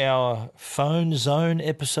 continuing our Phone Zone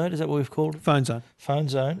episode, is that what we've called it? Phone Zone. Phone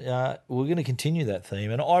Zone. We're going to continue that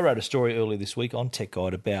theme. And I wrote a story earlier this week on Tech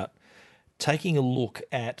Guide about taking a look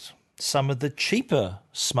at some of the cheaper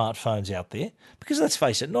smartphones out there, because let's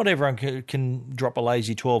face it, not everyone can drop a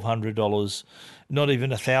lazy $1,200, not even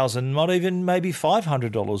 $1,000, not even maybe $500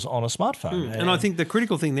 on a smartphone. And I think the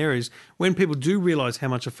critical thing there is when people do realise how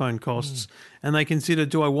much a phone costs and they consider,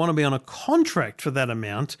 do I want to be on a contract for that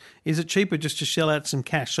amount? Is it cheaper just to shell out some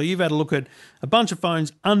cash? So you've had a look at a bunch of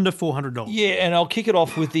phones under $400. Yeah, and I'll kick it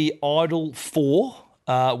off with the Idol 4.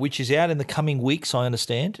 Which is out in the coming weeks, I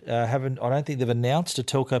understand. I don't think they've announced a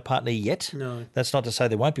telco partner yet. No. That's not to say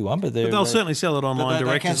there won't be one, but they'll certainly sell it online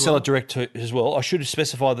direct. They can sell it direct as well. I should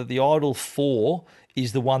specify that the Idol 4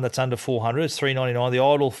 is the one that's under $400. It's $399. The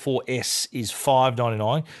Idol 4S is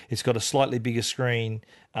 $599. It's got a slightly bigger screen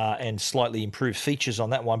and slightly improved features on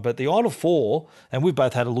that one. But the Idol 4, and we've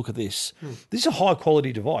both had a look at this. This is a high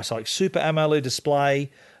quality device, like Super AMOLED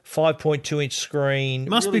display, 5.2-inch screen.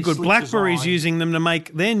 Must really be good. slick BlackBerry's design. using them to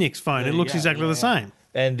make their next phone. It looks exactly the same.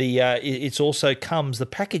 And the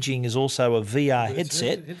packaging is also a VR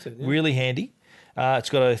headset, really handy. It's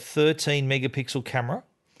got a 13 megapixel camera,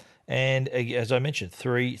 and as I mentioned,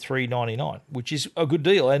 $399, which is a good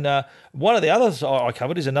deal. And one of the others I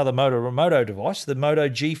covered is another Moto device, the Moto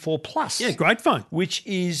G4 Plus. Yeah, great phone. Which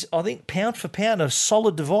is, I think, pound for pound, a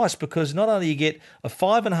solid device, because not only you get a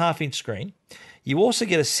 5.5-inch screen, you also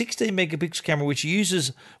get a 16 megapixel camera, which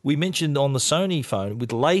uses, we mentioned on the Sony phone,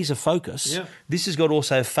 with laser focus. Yeah. This has got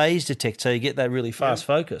also phase detect, so you get that really fast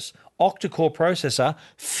focus. Octa-core processor,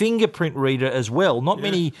 fingerprint reader as well. Not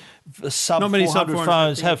many sub 400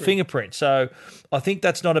 phones have fingerprint. So I think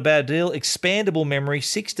that's not a bad deal. Expandable memory,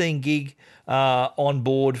 16 gig on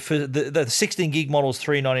board. For the 16 gig model is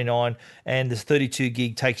 $399, and the 32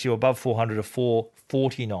 gig takes you above 400 to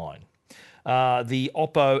 $449. The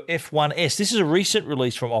Oppo F1S. This is a recent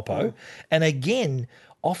release from Oppo, and again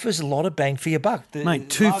offers a lot of bang for your buck. Mate,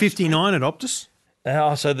 $259 at Optus.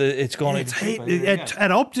 It's gone even cheaper. At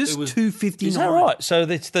Optus, $259. Is that right? So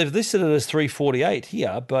they've listed it as $348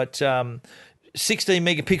 here, but 16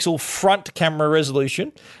 megapixel front camera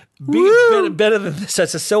resolution. Better than this. So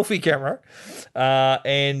it's a selfie camera,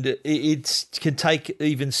 and it can take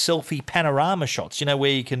even selfie panorama shots,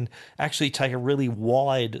 where you can actually take a really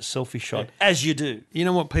wide selfie shot, as you do. You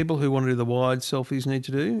know what people who want to do the wide selfies need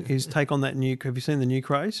to do is take on that new, have you seen the new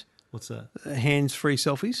craze? What's that? Hands-free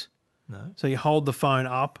selfies. No. So you hold the phone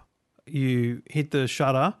up, you hit the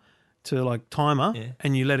shutter to timer,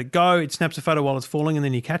 and you let it go. It snaps a photo while it's falling, and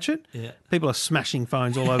then you catch it. Yeah. People are smashing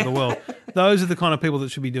phones all over the world. Those are the kind of people that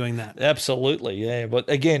should be doing that. Absolutely, yeah. But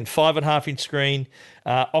again, 5.5-inch screen,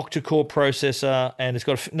 octa-core processor, and it's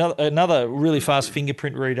got another really fast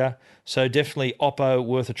fingerprint reader. So definitely Oppo,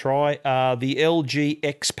 worth a try. The LG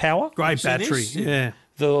X Power. Great battery, yeah.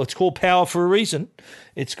 It's called Power for a reason.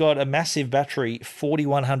 It's got a massive battery,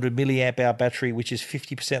 4,100 milliamp hour battery, which is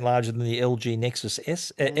 50% larger than the LG Nexus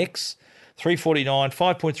X. $349,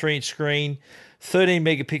 5.3-inch screen, 13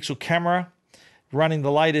 megapixel camera, running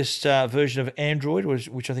the latest version of Android,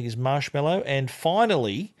 which I think is Marshmallow. And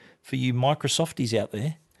finally, for you Microsofties out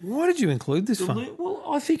there, why did you include this phone? Well,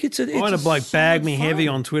 I think it's I had a bloke bag me heavy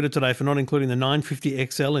on Twitter today for not including the 950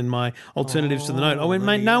 XL in my alternatives to the Note. I went,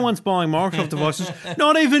 mate, no one's buying Microsoft devices.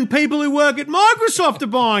 Not even people who work at Microsoft are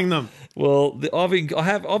buying them. Well, I've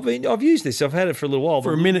used this. I've had it for a little while.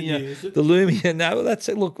 For a minute, you used it? The Lumia. No, that's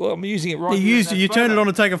it. Look, I'm using it right. You used it. You turned it on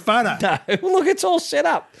to take a photo. No, look, it's all set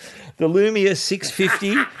up. The Lumia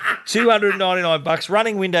 650, $299,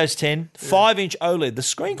 running Windows 10, 5-inch OLED. The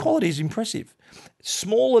screen quality is impressive.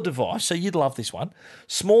 Smaller device, so you'd love this one.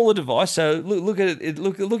 Smaller device, so look at it.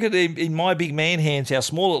 Look at it in my big man hands. How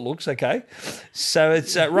small it looks. Okay, so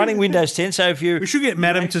it's running Windows 10. So if you, we should get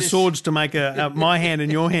Madame Tussauds to make a my hand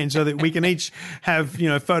and your hand, so that we can each have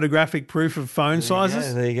photographic proof of phone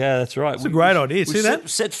sizes. There you go. That's right. It's a great idea. See that?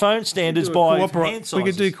 Set phone standards by hand sizes. We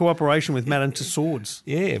could do cooperation with Madame Tussauds.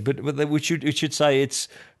 Yeah, but we should say it's.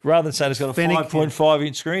 Rather than saying it's got a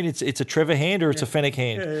 5.5-inch screen, it's a Trevor hand or it's a Fennec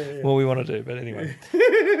hand. Yeah. What we want to do. But anyway,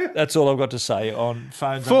 that's all I've got to say on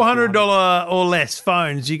phones. $400 or less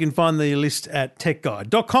phones. You can find the list at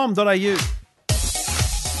techguide.com.au.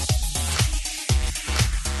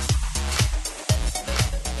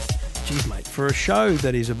 Geez, mate, for a show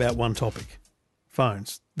that is about one topic,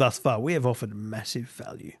 phones, thus far, we have offered massive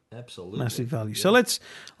value. Absolutely. Massive value. Yeah. So let's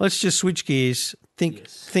just switch gears,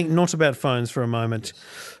 think not about phones for a moment,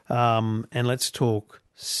 and let's talk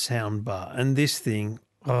soundbar. And this thing,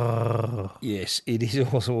 Yes, it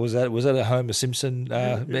is also. Was that a Homer Simpson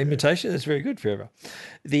imitation? That's very good, Trevor.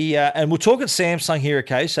 And we're talking Samsung here,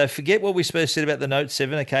 okay? So forget what we supposed to said about the Note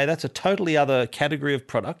 7, okay? That's a totally other category of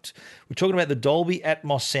product. We're talking about the Dolby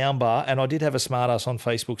Atmos soundbar, and I did have a smartass on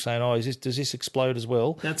Facebook saying, does this explode as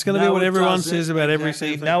well? That's going to be what everyone says about every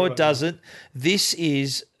Samsung. No, it doesn't. This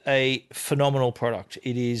is a phenomenal product.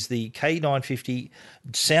 It is the K950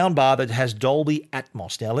 soundbar that has Dolby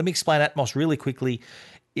Atmos. Now, let me explain Atmos really quickly.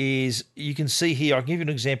 Is you can see here, I can give you an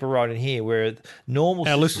example right in here where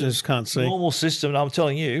our listeners can't see. Normal system, I'm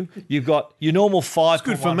telling you, you've got your normal 5. It's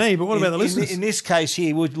good for me, but what about the listeners? In this case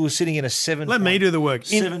here, we're sitting in a 7. Let me do the work.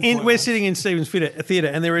 We're sitting in Stephen's theatre,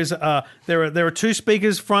 and there are 2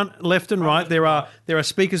 speakers front, left and right. There are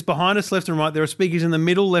speakers behind us, left and right. There are speakers in the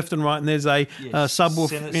middle, left and right, and there's a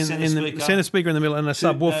subwoofer in the center speaker in the middle and a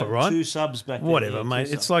subwoofer, right? 2 subs back there. Whatever, mate.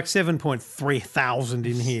 It's like 7.3 thousand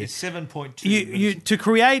in here. It's 7.2. You to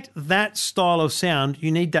create that style of sound,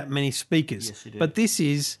 you need that many speakers. Yes, you do. But this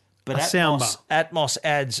is a soundbar. Atmos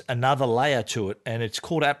adds another layer to it, and it's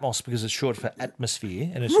called Atmos because it's short for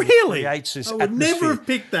atmosphere. And it really creates this I would atmosphere. never have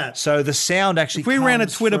picked that. So the sound actually If we ran a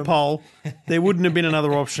Twitter poll, there wouldn't have been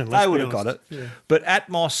another option. They would have got it. Yeah. But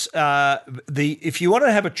Atmos, if you want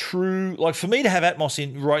to have a true, like for me to have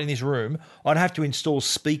Atmos right in this room, I'd have to install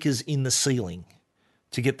speakers in the ceiling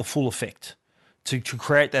to get the full effect. To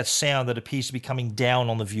create that sound that appears to be coming down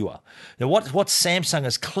on the viewer. Now, what Samsung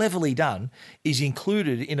has cleverly done is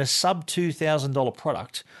included in a sub $2,000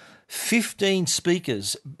 product 15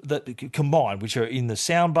 speakers that combined, which are in the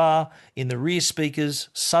soundbar, in the rear speakers,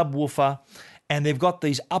 subwoofer, and they've got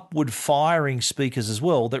these upward firing speakers as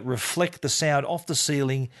well that reflect the sound off the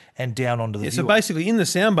ceiling and down onto the viewer. So basically, in the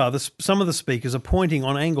soundbar, some of the speakers are pointing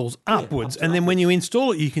on angles upwards, and then when you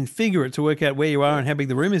install it, you configure it to work out where you are and how big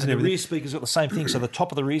the room is and everything. The rear speakers got the same thing, so the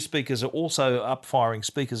top of the rear speakers are also up-firing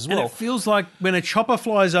speakers as well. And it feels like when a chopper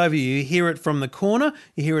flies over you, you hear it from the corner,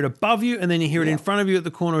 you hear it above you, and then you hear it in front of you at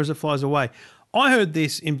the corner as it flies away. I heard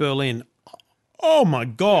this in Berlin. Oh, my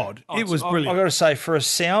God. It was brilliant. I've got to say, for a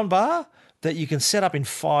soundbar that you can set up in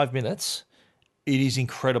 5 minutes, it is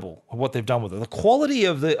incredible what they've done with it. The quality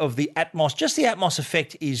of the Atmos, just the Atmos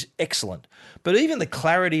effect is excellent. But even the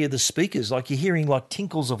clarity of the speakers, like you're hearing like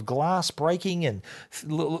tinkles of glass breaking and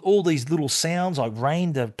all these little sounds like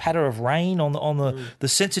rain, the patter of rain on the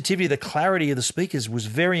sensitivity, the clarity of the speakers was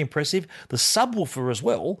very impressive. The subwoofer as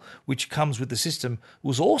well, which comes with the system,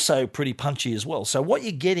 was also pretty punchy as well. So what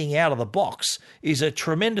you're getting out of the box is a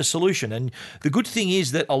tremendous solution. And the good thing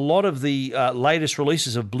is that a lot of the latest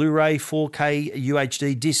releases of Blu-ray, 4K,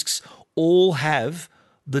 UHD discs all have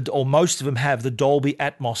or most of them have the Dolby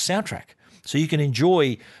Atmos soundtrack. So you can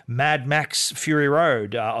enjoy Mad Max Fury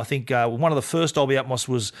Road. I think one of the first Dolby Atmos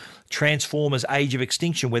was Transformers Age of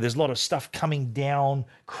Extinction, where there's a lot of stuff coming down,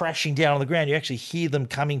 crashing down on the ground. You actually hear them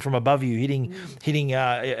coming from above you, hitting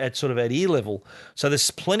at sort of at ear level. So there's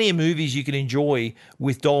plenty of movies you can enjoy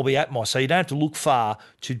with Dolby Atmos. So you don't have to look far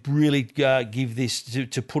to really give this,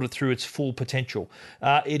 to put it through its full potential.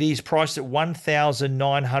 It is priced at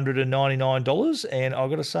 $1,999, and I've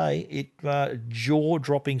got to say,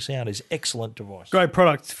 jaw-dropping sound is excellent device. Great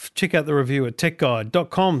product. Check out the review at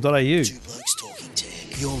techguide.com.au. Two Blokes Talking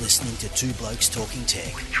Tech. You're listening to Two Blokes Talking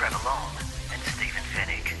Tech with Trevor Long and Stephen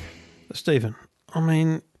Fennick. Stephen, I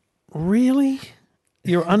mean, really?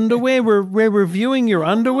 Your underwear? We're reviewing your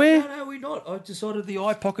underwear? No, we're not. I decided the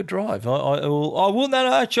iPocket Drive. I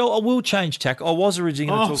will change tack. I was originally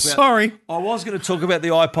going to talk about... sorry. I was going to talk about the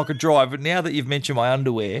iPocket Drive, but now that you've mentioned my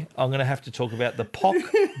underwear, I'm going to have to talk about the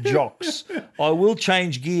POC Jocks. I will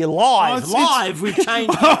change gear live. We've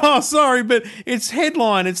changed. Oh, sorry, but it's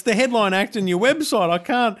headline. It's the headline act on your website. I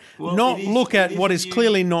can't look at what is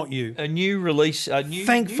clearly not you. A new release.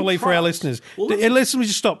 Thankfully for our listeners. Let me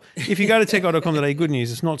just stop. If you go to techguide.com.au, good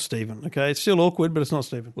news, it's not Stephen. Okay, it's still awkward, but it's not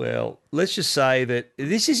Stephen. Well, let's just say that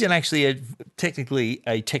this isn't actually technically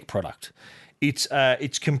a tech product. It's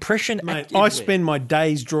compression. Mate, I spend my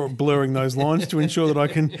days blurring those lines to ensure that I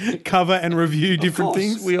can cover and review different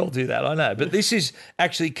things. We all do that, I know. But this is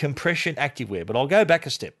actually compression activewear. But I'll go back a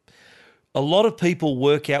step. A lot of people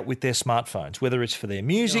work out with their smartphones, whether it's for their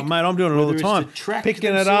music. Oh, mate, I'm doing it all the time.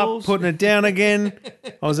 Picking themselves. It up, putting it down again.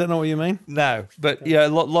 Oh, is that not what you mean? No, but a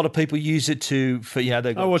lot of people use it I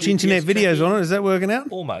watch internet videos on it. Is that working out?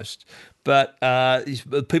 Almost. but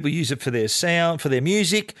people use it for their sound, for their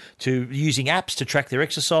music, to using apps to track their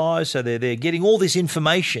exercise. So they're getting all this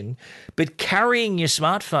information, but carrying your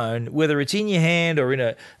smartphone, whether it's in your hand or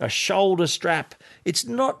in a shoulder strap, it's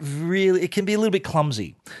not really, it can be a little bit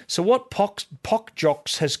clumsy. So what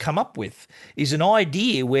PocJox has come up with is an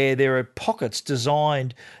idea where there are pockets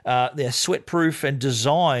designed, they're sweat-proof and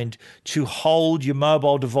designed to hold your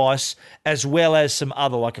mobile device as well as some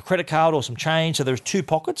other, like a credit card or some change. So there's 2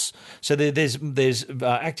 pockets. So there's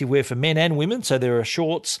activewear for men and women. So there are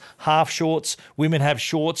shorts, half shorts. Women have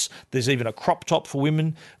shorts. There's even a crop top for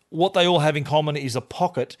women. What they all have in common is a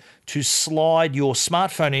pocket to slide your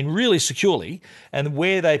smartphone in really securely, and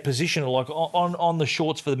where they position it, like on the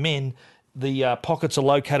shorts for the men, the pockets are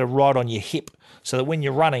located right on your hip, so that when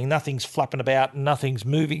you're running, nothing's flapping about and nothing's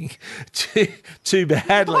moving too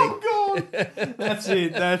badly. Oh, God. That's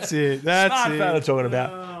it. Smartphone I'm talking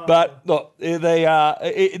about. But look, they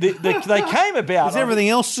came about. Is everything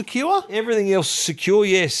else secure? Everything else secure,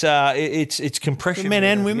 yes. It's compression. For men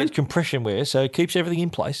and women? It's compression wear, so it keeps everything in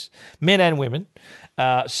place. Men and women.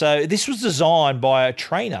 So this was designed by a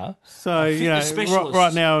trainer. So,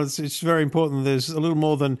 right now it's very important. There's a little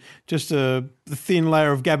more than just a thin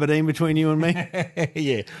layer of gabardine between you and me.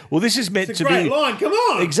 Yeah. Well, this is meant it's to a great be line. Come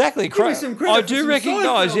on. Exactly. Give me some credit I for do some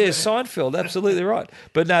recognise. Seinfeld Yes, Seinfeld. Absolutely right.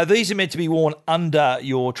 But no, these are meant to be worn under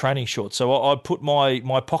your training shorts. So I put my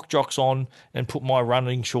PocJox on and put my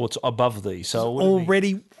running shorts above these. So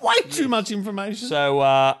already way too much information. So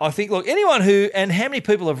I think, look, anyone and how many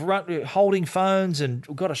people have holding phones and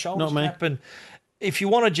got a shoulder strap, and if you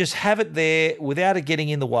want to just have it there without it getting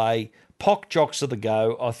in the way, PocJox are the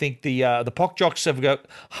go. I think the PocJox have got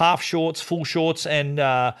half shorts, full shorts, and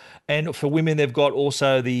for women they've got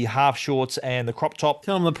also the half shorts and the crop top.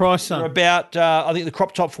 Tell them the price, son. They're about I think the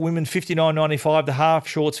crop top for women $59.95, the half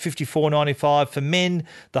shorts $54.95. For men,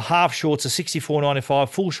 the half shorts are $64.95,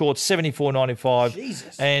 full shorts $74.95.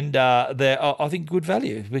 Jesus. And they're I think good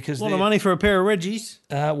value because a lot of money for a pair of Reggies.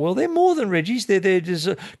 Well, they're more than Reggies. There's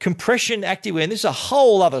a compression activewear, and this is a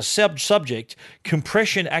whole other subject.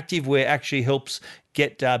 Compression activewear actually helps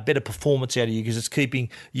get better performance out of you because it's keeping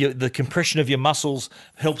the compression of your muscles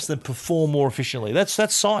helps them perform more efficiently. That's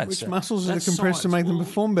science. Which muscles are compressed to make them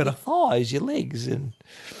perform better? Your thighs, your legs, and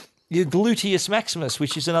your gluteus maximus,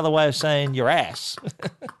 which is another way of saying your ass.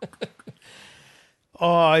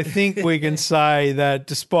 I think we can say that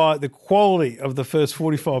despite the quality of the first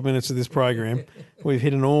 45 minutes of this program, we've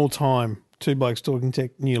hit an all-time Two Blokes Talking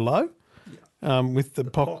Tech new low with the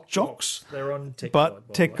PocJox. They're on Tech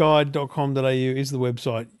But techguide.com.au is the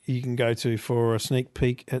website you can go to for a sneak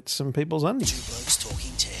peek at some people's undies. Two Blokes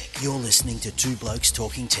Talking Tech. You're listening to Two Blokes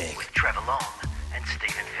Talking Tech with Trevor Long and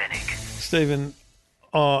Stephen Fennick. Stephen,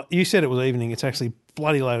 you said it was evening. It's actually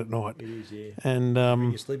bloody late at night. It is, yeah. And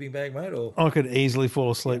your sleeping bag, mate? Or? I could easily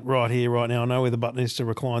fall asleep right here, right now. I know where the button is to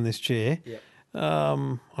recline this chair. Yeah.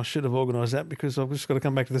 I should have organised that because I've just got to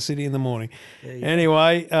come back to the city in the morning.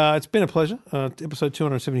 Anyway, it's been a pleasure. Episode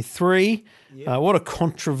 273. What a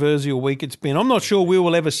controversial week it's been. I'm not sure we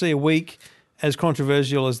will ever see a week as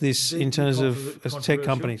controversial as this in terms of as tech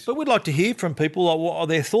companies. But we'd like to hear from people what are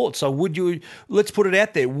their thoughts. So let's put it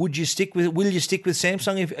out there. Will you stick with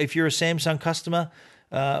Samsung if you're a Samsung customer?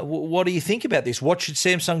 What do you think about this? What should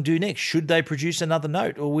Samsung do next? Should they produce another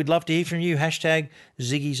Note? Or we'd love to hear from you. Hashtag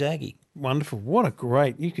Ziggy Zaggy. Wonderful. What a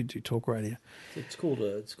great, you could do talk radio. It's called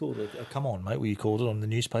a come on, mate. What you called it on the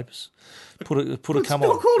newspapers? Put a come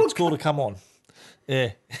on. It's called a come on.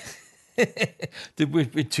 Yeah.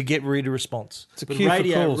 to get reader response. It's a queue for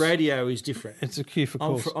calls. Radio is different. It's a queue for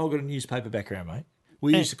calls. I've got a newspaper background, mate.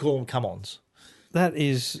 We used to call them come-ons. That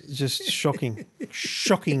is just shocking,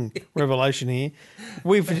 shocking revelation here.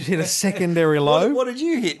 We've hit a secondary low. What did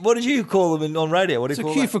you hit? What did you call them on radio? What do you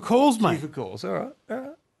call It's a queue that? for calls, mate. Queue for calls. All right.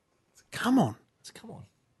 Come on. It's a come on.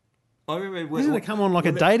 I remember Isn't it come on like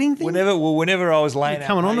a dating thing? Whenever I was laying out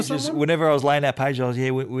coming on to pages, someone? whenever I was laying out pages, I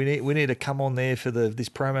was we need to come on there for this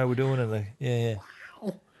promo we're doing, and yeah.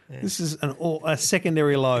 This is a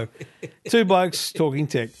secondary low. Two Blokes Talking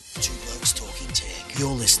Tech. Two Blokes Talking Tech. You're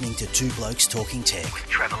listening to Two Blokes Talking Tech with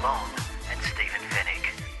Trevor Long